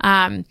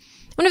 One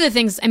of the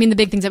things, I mean, the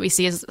big things that we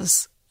see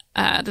is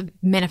the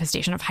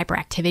manifestation of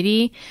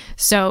hyperactivity.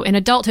 So in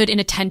adulthood,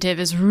 inattentive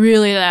is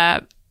really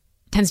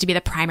tends to be the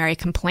primary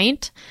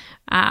complaint,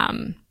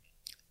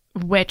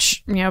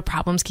 which,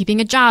 problems keeping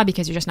a job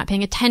because you're just not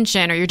paying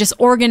attention, or you're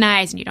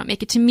disorganized and you don't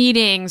make it to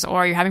meetings,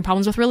 or you're having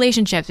problems with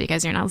relationships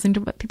because you're not listening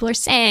to what people are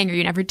saying, or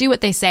you never do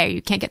what they say, or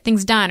you can't get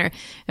things done, or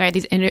right,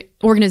 these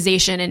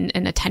organization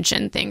and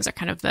attention things are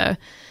kind of the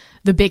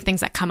big things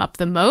that come up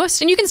the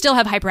most. And you can still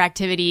have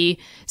hyperactivity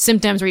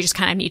symptoms where you just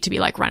kind of need to be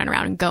like running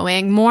around and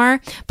going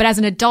more. But as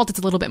an adult, it's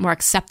a little bit more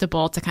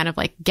acceptable to kind of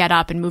like get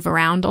up and move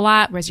around a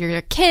lot. Whereas you're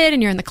a kid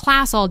and you're in the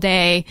class all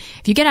day,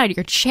 if you get out of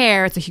your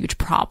chair, it's a huge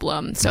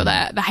problem. So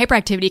the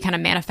hyperactivity kind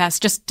of manifests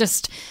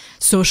just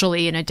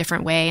socially in a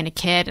different way in a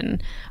kid,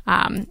 and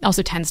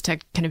also tends to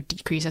kind of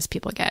decrease as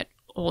people get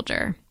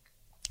older.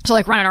 So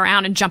like running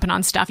around and jumping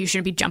on stuff you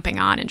shouldn't be jumping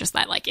on, and just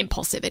that like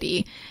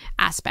impulsivity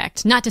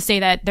aspect. Not to say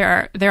that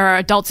there are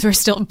adults who are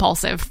still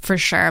impulsive for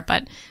sure,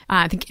 but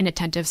I think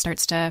inattentive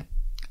starts to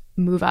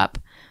move up.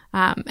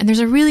 And there's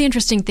a really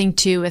interesting thing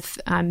too with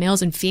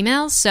males and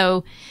females.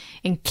 So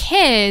in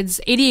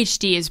kids,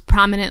 ADHD is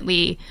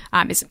prominently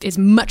is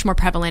much more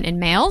prevalent in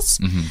males.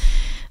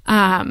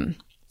 And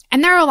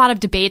there are a lot of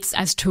debates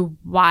as to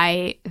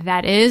why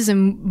that is.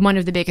 And one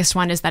of the biggest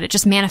one is that it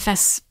just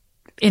manifests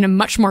in a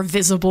much more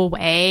visible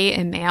way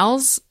in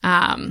males.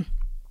 And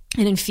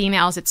in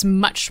females, it's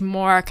much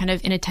more kind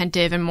of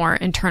inattentive and more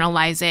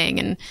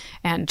internalizing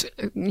and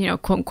you know,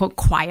 quote unquote,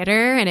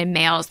 quieter. And in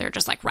males, they're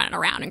just like running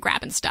around and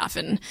grabbing stuff.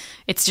 And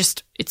it's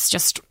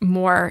just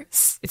more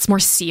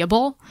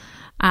seeable.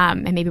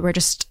 And maybe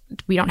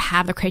we don't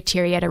have the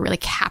criteria to really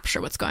capture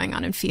what's going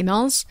on in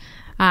females.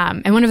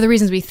 And one of the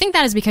reasons we think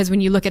that is because when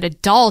you look at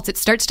adults, it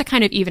starts to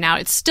kind of even out.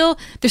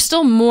 There's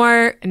still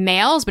more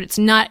males, but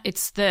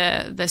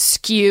the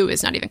skew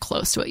is not even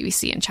close to what we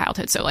see in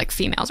childhood. So like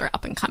females are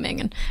up and coming,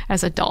 and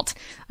as adults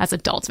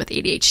with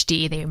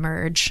ADHD, they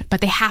emerge,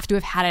 but they have to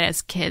have had it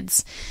as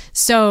kids.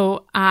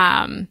 So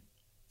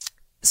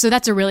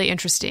that's a really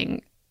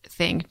interesting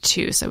thing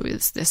too. So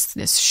it's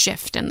this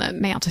shift in the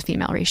male to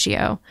female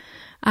ratio.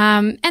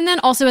 And then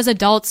also as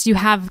adults, you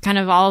have kind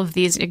of all of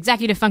these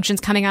executive functions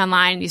coming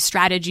online, these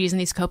strategies and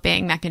these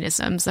coping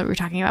mechanisms that we were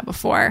talking about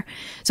before.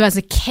 So as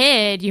a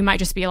kid, you might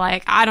just be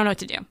like, I don't know what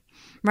to do,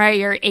 right?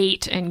 You're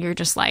 8 and you're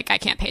just like, I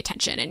can't pay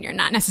attention. And you're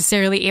not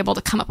necessarily able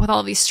to come up with all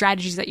of these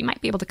strategies that you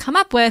might be able to come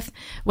up with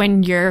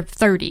when you're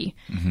 30.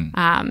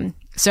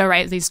 So,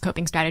 right, these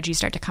coping strategies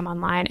start to come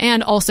online.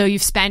 And also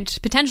you've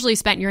potentially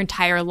spent your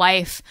entire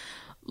life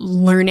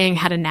learning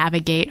how to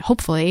navigate,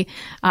 hopefully,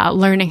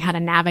 learning how to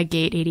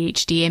navigate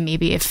ADHD. And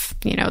maybe if,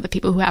 you know, the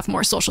people who have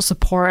more social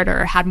support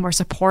or had more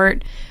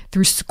support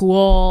through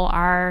school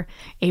are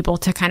able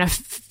to kind of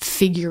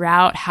figure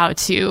out how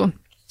to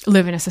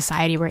live in a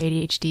society where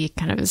ADHD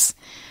kind of is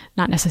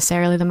not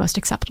necessarily the most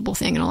acceptable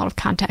thing in a lot of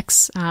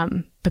contexts.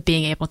 But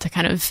being able to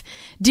kind of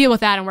deal with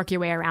that and work your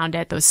way around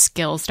it, those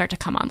skills start to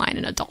come online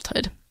in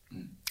adulthood.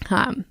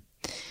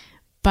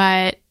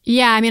 But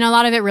yeah, I mean, a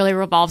lot of it really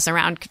revolves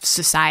around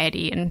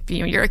society. And, you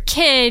know, you're a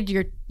kid,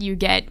 you'll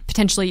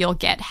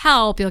get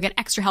help, you'll get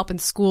extra help in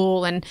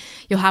school, and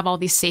you'll have all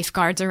these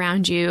safeguards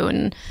around you,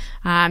 and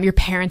your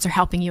parents are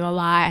helping you a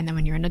lot. And then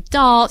when you're an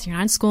adult, you're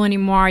not in school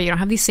anymore, you don't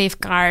have these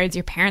safeguards,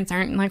 your parents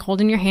aren't like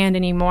holding your hand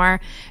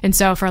anymore. And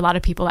so for a lot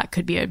of people, that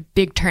could be a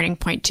big turning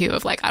point too,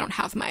 of like, I don't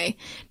have my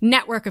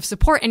network of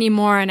support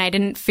anymore, and I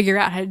didn't figure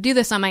out how to do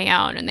this on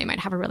my own, and they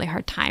might have a really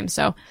hard time.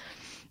 So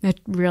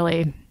it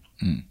really...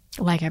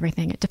 Like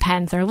everything, it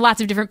depends. There are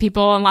lots of different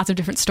people and lots of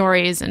different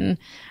stories, and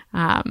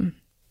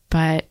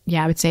but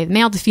yeah, I would say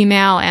male to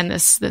female and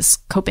this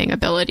coping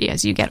ability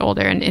as you get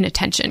older and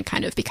inattention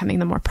kind of becoming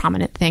the more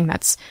prominent thing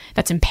that's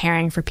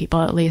impairing for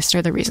people, at least,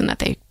 or the reason that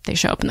they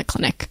show up in the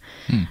clinic.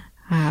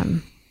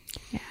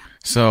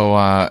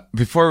 So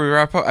before we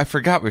wrap up, I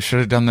forgot we should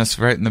have done this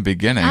right in the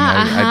beginning.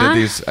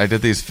 I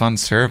did these fun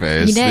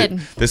surveys. You did.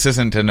 This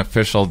isn't an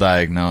official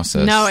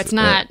diagnosis. No, it's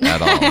not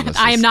at all.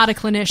 I am not a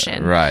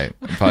clinician. Right,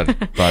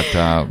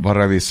 but what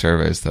are these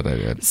surveys that I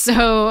did?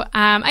 So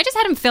I just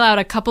had him fill out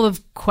a couple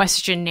of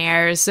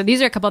questionnaires. So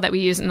these are a couple that we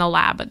use in the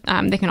lab, but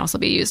they can also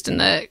be used in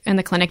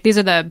the clinic. These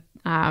are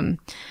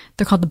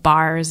they're called the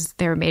BARS.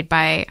 They were made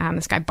by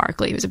this guy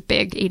Barkley, who's a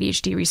big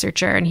ADHD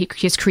researcher, and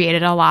he's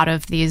created a lot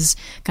of these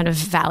kind of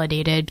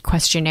validated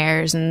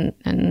questionnaires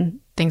and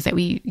things that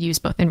we use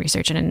both in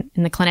research and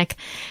in the clinic.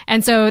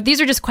 And so these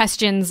are just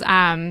questions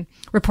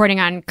reporting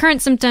on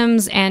current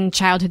symptoms and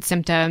childhood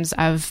symptoms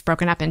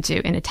broken up into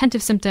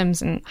inattentive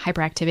symptoms and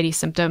hyperactivity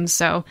symptoms.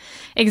 So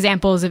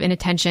examples of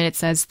inattention, it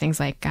says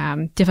things like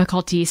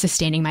difficulty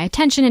sustaining my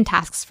attention in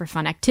tasks for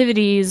fun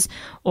activities,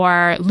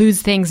 or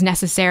lose things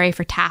necessary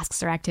for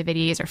tasks or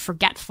activities, or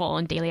forgetful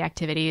in daily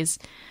activities.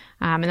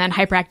 And then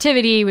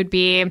hyperactivity would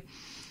be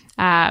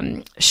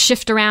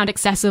shift around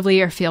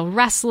excessively or feel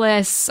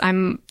restless.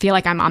 Feel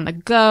like I'm on the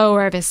go,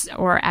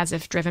 or as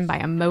if driven by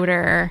a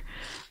motor.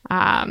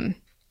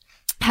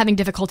 Having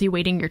difficulty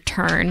waiting your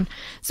turn.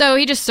 So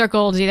he just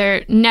circled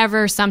either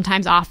never,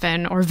 sometimes,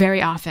 often, or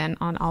very often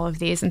on all of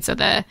these. And so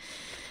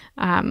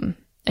again,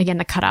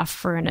 the cutoff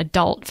for an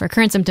adult for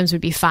current symptoms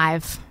would be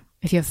 5.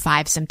 If you have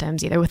 5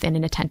 symptoms, either within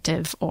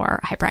inattentive or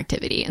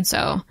hyperactivity. And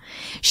so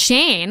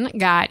Shane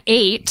got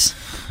 8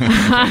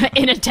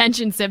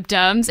 inattention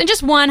symptoms and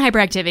just 1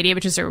 hyperactivity,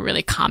 which is a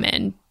really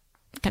common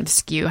kind of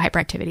skew.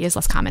 Hyperactivity is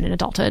less common in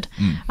adulthood.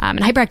 And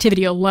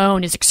hyperactivity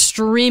alone is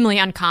extremely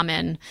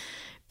uncommon,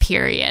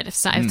 period. If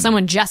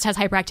someone just has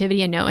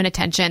hyperactivity and no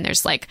inattention,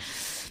 it's like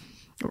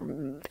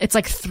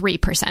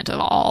 3% of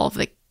all of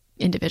the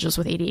individuals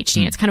with ADHD.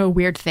 And it's kind of a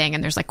weird thing,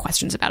 and there's like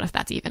questions about if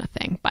that's even a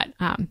thing. But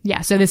yeah,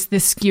 so this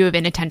skew of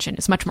inattention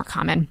is much more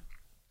common.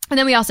 And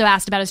then we also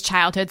asked about his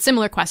childhood,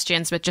 similar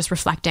questions, but just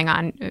reflecting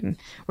on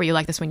were you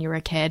like this when you were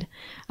a kid?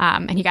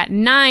 And he got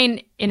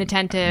 9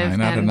 inattentive.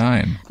 9 out of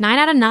 9. 9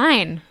 out of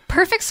 9.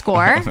 Perfect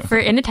score for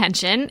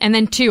inattention. And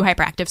then 2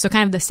 hyperactive. So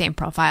kind of the same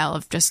profile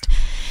of just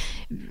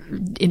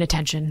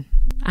inattention.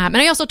 And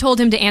I also told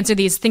him to answer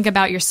these, think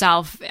about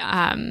yourself.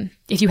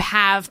 If you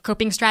have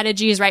coping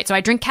strategies, right? So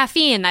I drink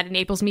caffeine, that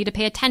enables me to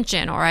pay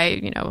attention, or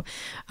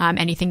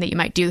anything that you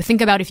might do.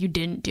 Think about if you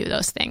didn't do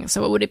those things.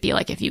 So what would it be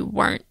like if you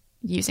weren't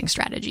using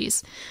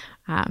strategies?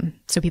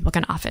 So people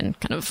can often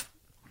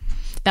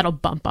that'll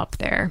bump up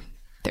their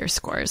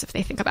scores if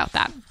they think about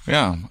that.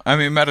 Yeah. I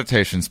mean,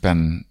 meditation's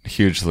been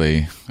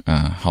hugely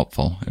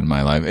helpful in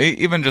my life.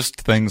 Even just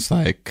things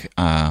like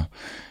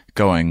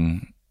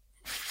going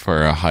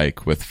for a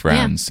hike with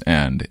friends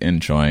and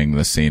enjoying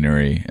the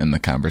scenery and the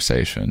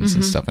conversations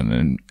and stuff.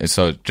 And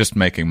so just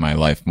making my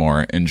life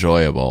more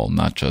enjoyable,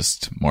 not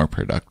just more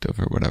productive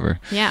or whatever.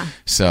 Yeah.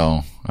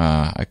 So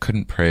I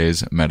couldn't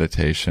praise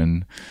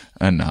meditation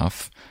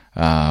enough.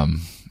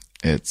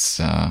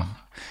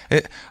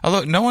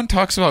 Although no one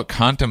talks about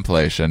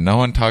contemplation, no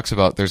one talks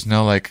about, there's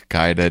no like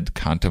guided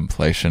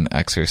contemplation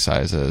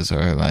exercises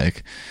or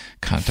like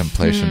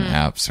contemplation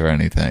apps or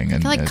anything.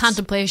 And I feel like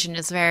contemplation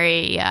is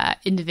very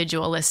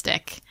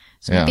individualistic.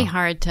 So it'd be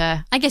hard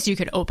to, I guess you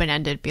could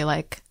open-ended be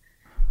like,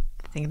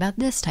 think about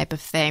this type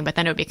of thing, but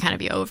then it would kind of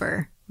be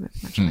over.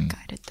 Much of a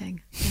guided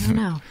thing. I don't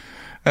know.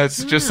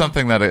 It's just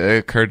something that it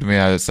occurred to me.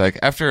 I was like,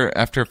 after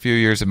a few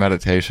years of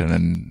meditation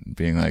and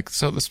being like,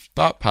 so this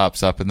thought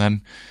pops up and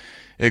then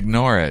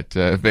ignore it,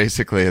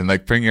 basically, and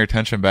like bring your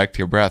attention back to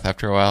your breath.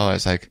 After a while, I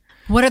was like,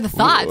 what are the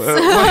thoughts?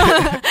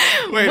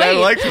 Wait, I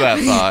liked that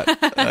thought.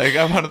 Like,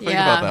 I want to think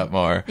about that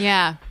more.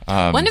 Yeah.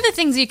 One of the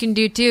things you can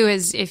do too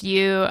is if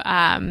you,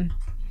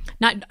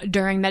 not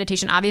during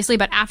meditation, obviously,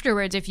 but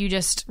afterwards, if you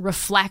just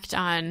reflect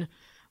on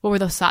what were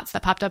those thoughts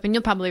that popped up, and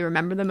you'll probably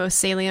remember the most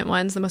salient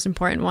ones, the most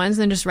important ones,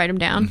 and then just write them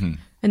down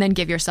and then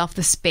give yourself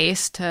the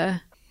space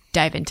to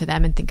dive into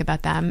them and think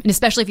about them. And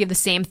especially if you have the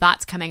same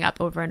thoughts coming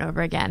up over and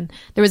over again.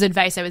 There was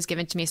advice that was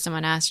given to me.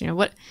 Someone asked,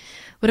 what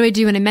do I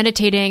do when I'm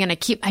meditating? And I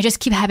just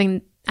keep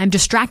I'm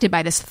distracted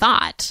by this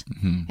thought.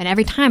 And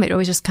every time it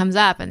always just comes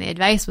up. And the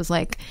advice was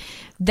like,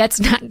 that's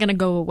not going to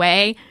go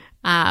away.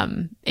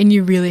 And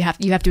you really have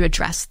to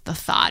address the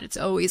thought. It's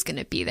always going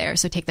to be there.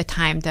 So take the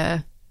time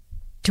to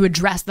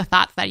address the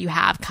thoughts that you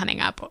have coming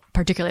up,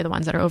 particularly the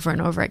ones that are over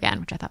and over again,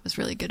 which I thought was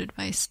really good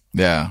advice.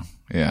 Yeah.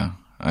 Yeah.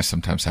 I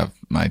sometimes have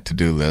my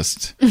to-do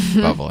list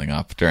bubbling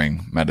up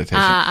during meditation.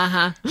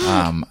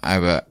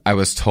 I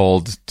was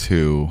told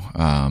to,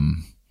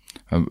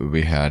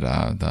 we had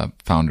the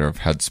founder of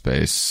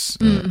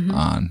Headspace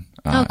on,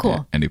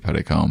 cool. Andy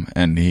Petticombe,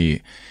 and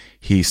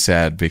he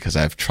said, because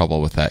I have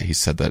trouble with that, he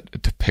said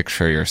that to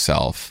picture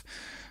yourself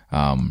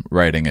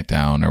writing it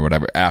down or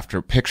whatever,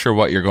 picture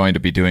what you're going to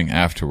be doing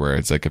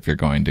afterwards, like if you're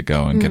going to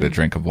go and get a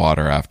drink of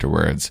water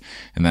afterwards,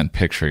 and then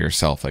picture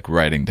yourself like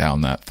writing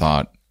down that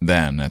thought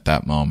then at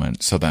that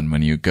moment. So then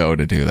when you go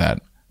to do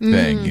that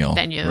thing, you'll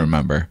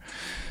remember.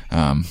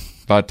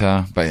 But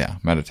yeah,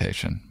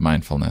 meditation,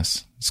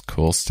 mindfulness, it's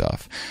cool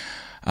stuff.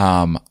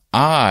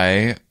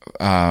 I,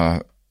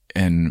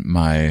 in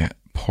my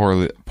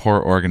poor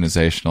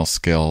organizational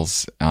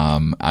skills,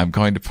 I'm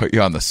going to put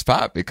you on the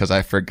spot because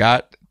I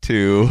forgot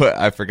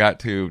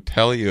to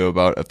tell you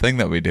about a thing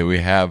that we do. We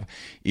have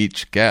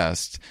each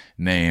guest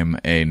name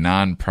a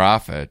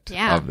nonprofit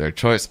of their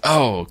choice.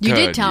 Oh, good. You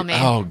did tell me.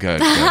 Oh, good.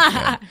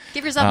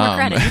 Give yourself more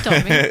credit. You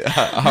told me.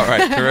 All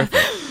right,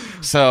 terrific.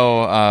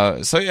 So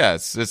yeah,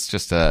 it's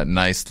just a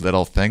nice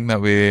little thing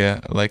that we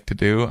like to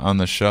do on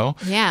the show.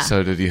 Yeah.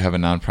 So did you have a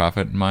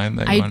nonprofit in mind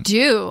that you want?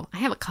 Do. I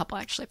have a couple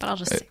actually, but I'll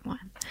just say one.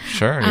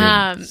 Sure.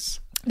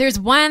 There's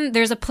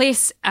a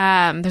place,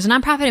 there's a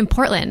nonprofit in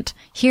Portland,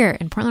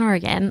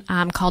 Oregon,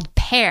 called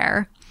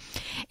PAIR,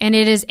 and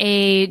it is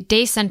a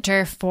day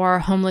center for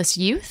homeless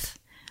youth.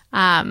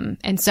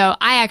 And so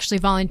I actually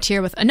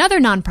volunteer with another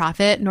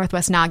nonprofit,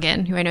 Northwest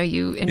Noggin, who I know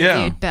you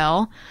interviewed,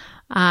 Bill.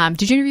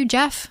 Did you interview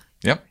Jeff?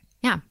 Yep.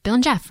 Yeah, Bill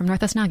and Jeff from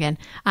Northwest Noggin.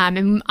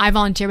 And I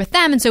volunteer with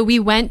them. And so we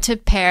went to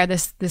PAIR,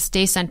 this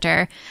day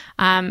center,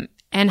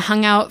 and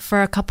hung out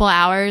for a couple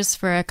hours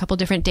for a couple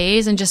different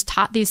days and just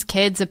taught these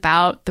kids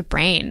about the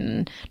brain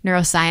and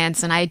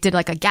neuroscience. And I did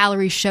like a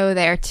gallery show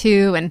there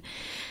too. And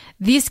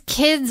these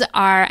kids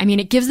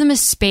it gives them a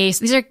space.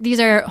 These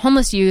are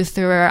homeless youth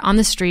who are on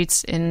the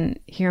streets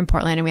here in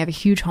Portland, and we have a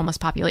huge homeless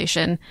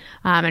population,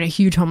 and a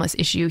huge homeless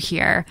issue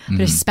here,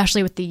 but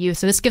especially with the youth.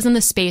 So this gives them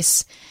a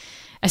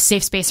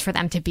safe space for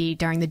them to be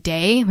during the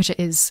day, which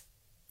is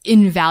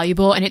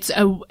invaluable. And it's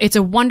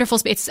a wonderful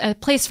space. It's a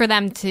place for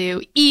them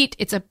to eat.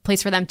 It's a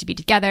place for them to be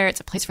together. It's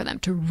a place for them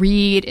to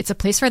read. It's a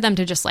place for them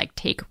to just like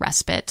take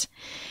respite.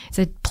 It's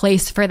a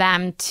place for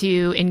them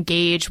to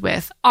engage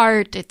with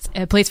art. It's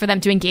a place for them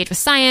to engage with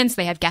science.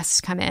 They have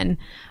guests come in.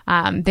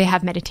 They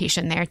have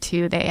meditation there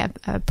too. They have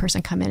a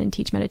person come in and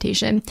teach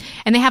meditation,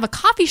 and they have a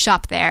coffee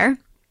shop there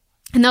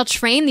And they'll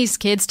train these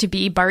kids to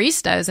be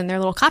baristas in their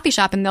little coffee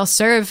shop, and they'll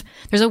serve,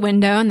 there's a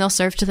window, and they'll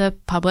serve to the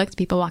public,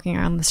 people walking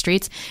around the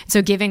streets.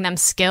 So giving them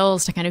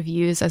skills to kind of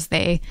use as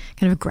they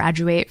kind of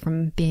graduate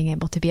from being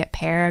able to be at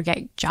Pear,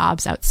 get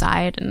jobs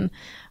outside. And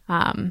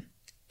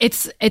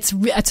it's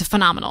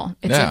phenomenal.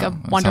 It's like a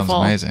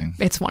wonderful, amazing.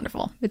 It's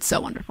wonderful. It's so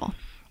wonderful.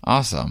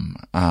 Awesome.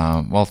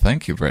 Well,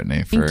 thank you,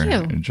 Brittany, for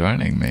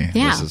joining me.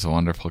 Yeah. This is a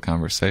wonderful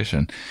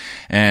conversation.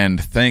 And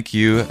thank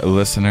you,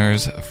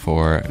 listeners,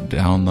 for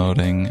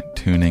downloading,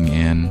 tuning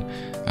in,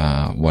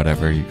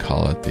 whatever you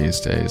call it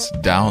these days.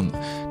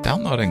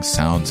 Downloading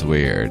sounds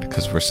weird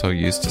because we're so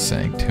used to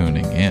saying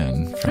tuning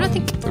in from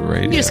the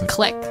radio. You just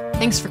click.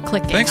 Thanks for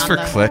clicking. Thanks for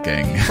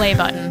clicking. Play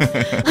button.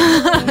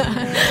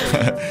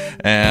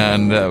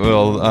 And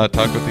we'll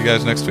talk with you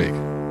guys next week.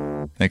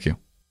 Thank you.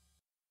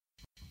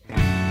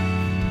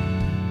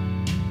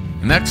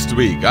 Next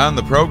week on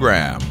the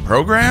program.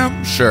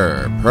 Program?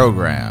 Sure,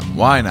 program.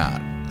 Why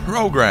not?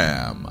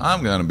 Program.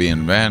 I'm going to be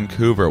in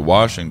Vancouver,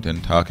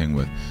 Washington, talking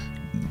with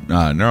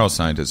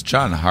neuroscientist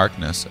John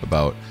Harkness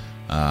about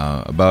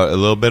a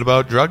little bit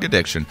about drug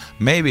addiction.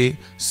 Maybe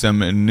some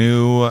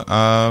new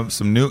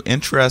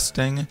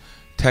interesting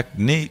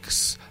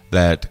techniques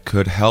that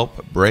could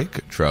help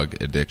break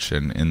drug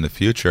addiction in the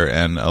future,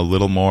 and a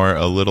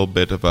little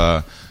bit of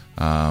a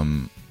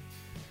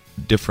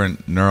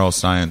different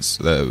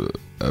neuroscience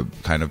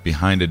kind of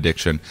behind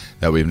addiction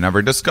that we've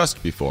never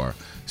discussed before.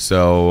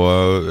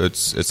 So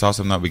it's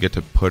awesome that we get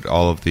to put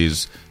all of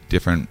these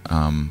different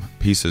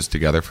pieces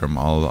together from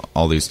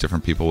all these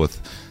different people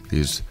with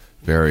these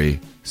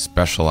very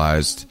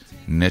specialized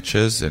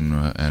niches,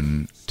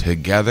 and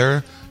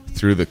together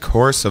through the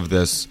course of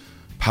this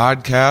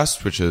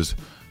podcast, which is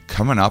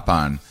coming up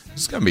on,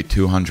 it's going to be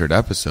 200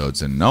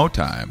 episodes in no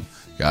time,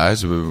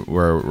 guys.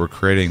 We're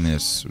creating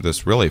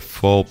this really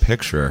full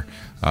picture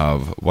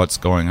of what's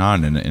going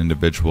on in an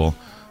individual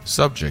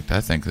subject. I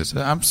think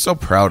I'm so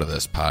proud of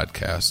this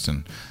podcast,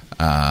 and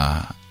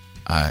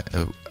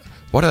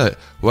what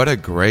a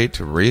great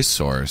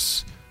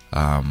resource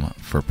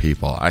for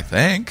people. I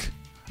think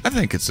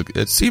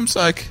it seems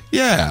like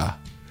yeah.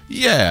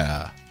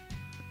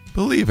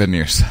 Believe in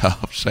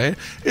yourself, Shane.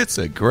 It's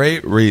a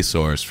great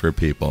resource for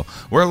people.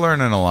 We're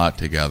learning a lot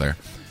together,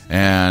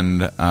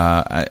 and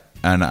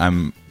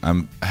I'm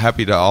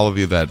happy to all of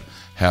you that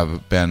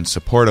have been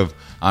supportive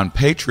on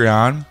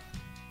Patreon.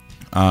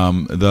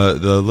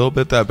 The little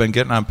bit that I've been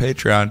getting on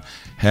Patreon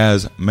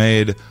has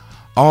made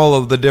all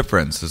of the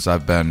difference, as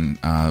I've been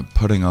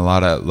putting a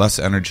lot of less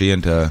energy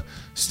into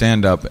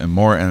stand-up and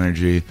more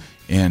energy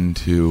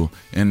into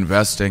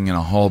investing in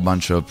a whole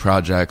bunch of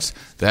projects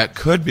that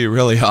could be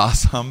really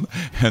awesome,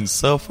 and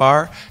so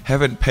far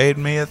haven't paid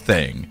me a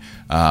thing.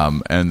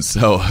 And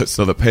so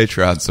the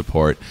Patreon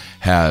support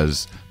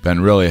has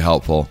been really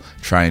helpful,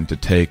 trying to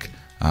take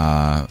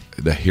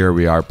the Here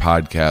We Are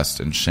podcast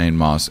and Shane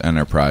Moss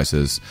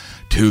Enterprises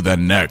to the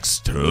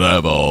next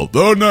level.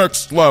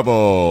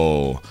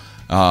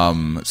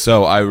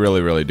 So I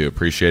really, really do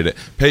appreciate it.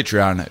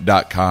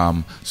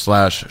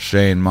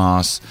 Patreon.com/Shane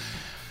Moss.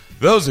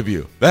 Those of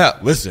you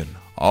that listen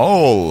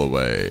all the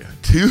way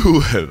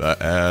to the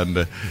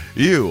end,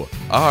 you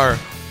are,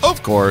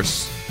 of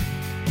course,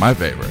 my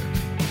favorite.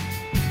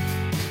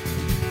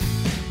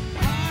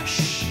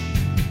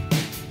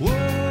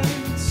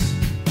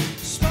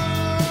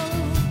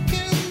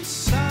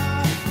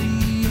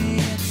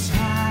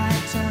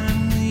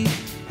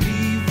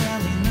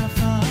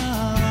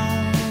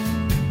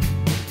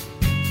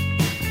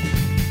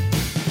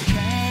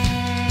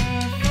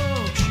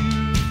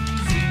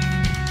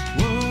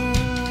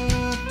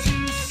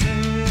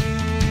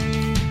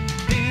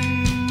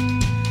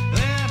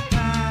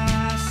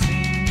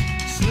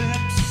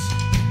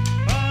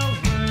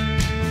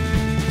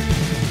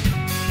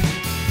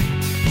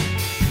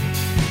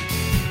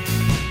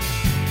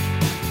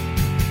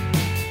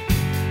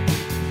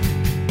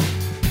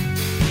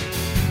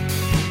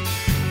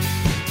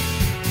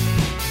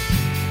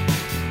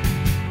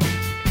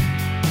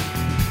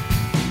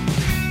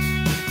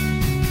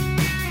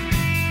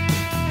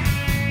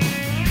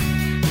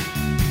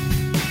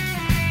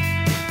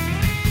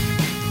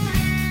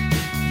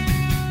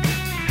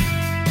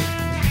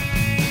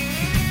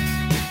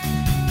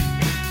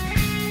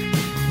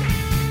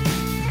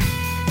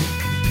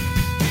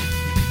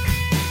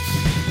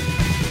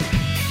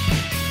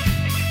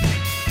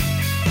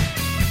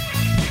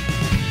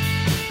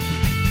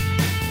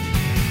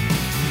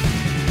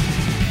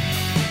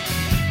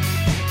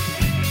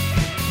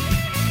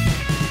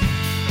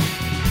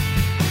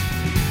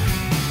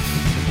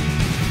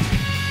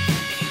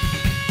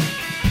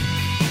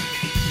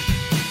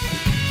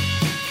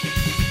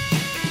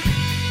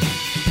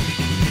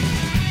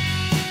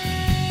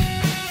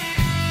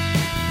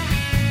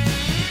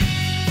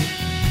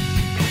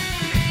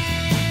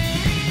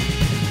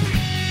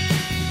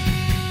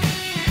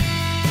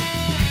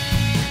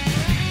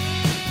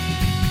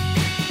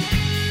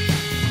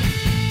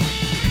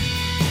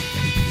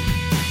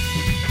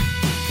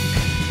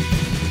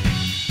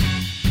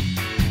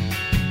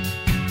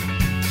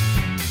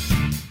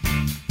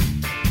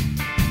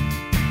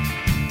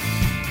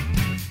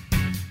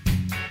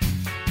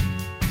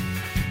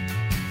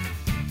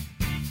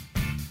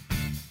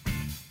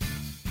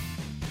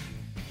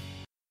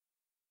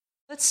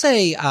 Let's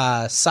say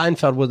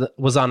Seinfeld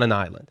was on an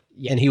island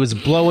and he was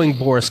blowing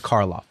Boris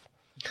Karloff.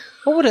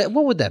 What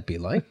would that be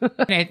like?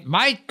 It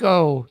might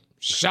go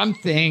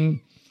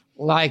something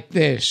like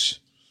this.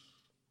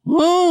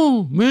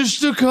 Oh,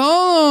 Mr.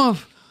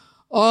 Karloff,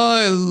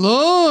 I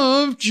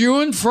loved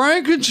you in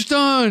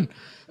Frankenstein,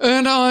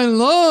 and I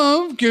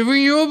love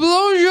giving you a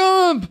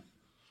blowjob.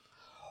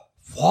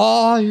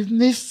 Why,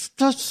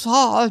 Mr.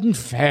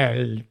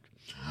 Seinfeld,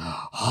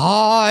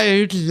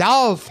 I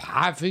love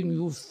having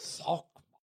you